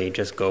generally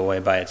just go away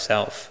by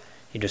itself.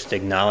 You just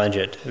acknowledge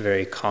it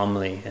very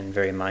calmly and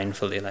very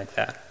mindfully like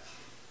that.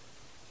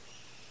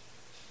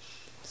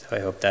 So I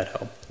hope that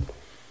helped.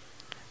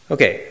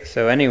 Okay,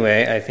 so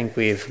anyway, I think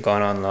we've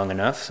gone on long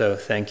enough, so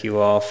thank you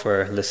all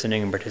for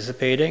listening and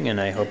participating, and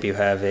I hope you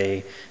have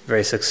a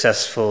very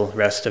successful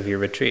rest of your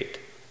retreat.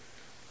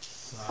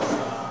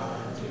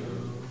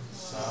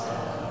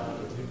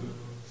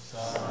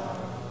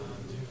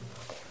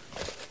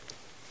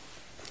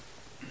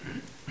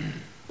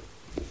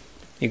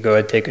 You go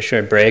ahead, take a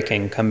short break,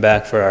 and come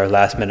back for our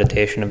last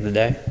meditation of the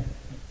day.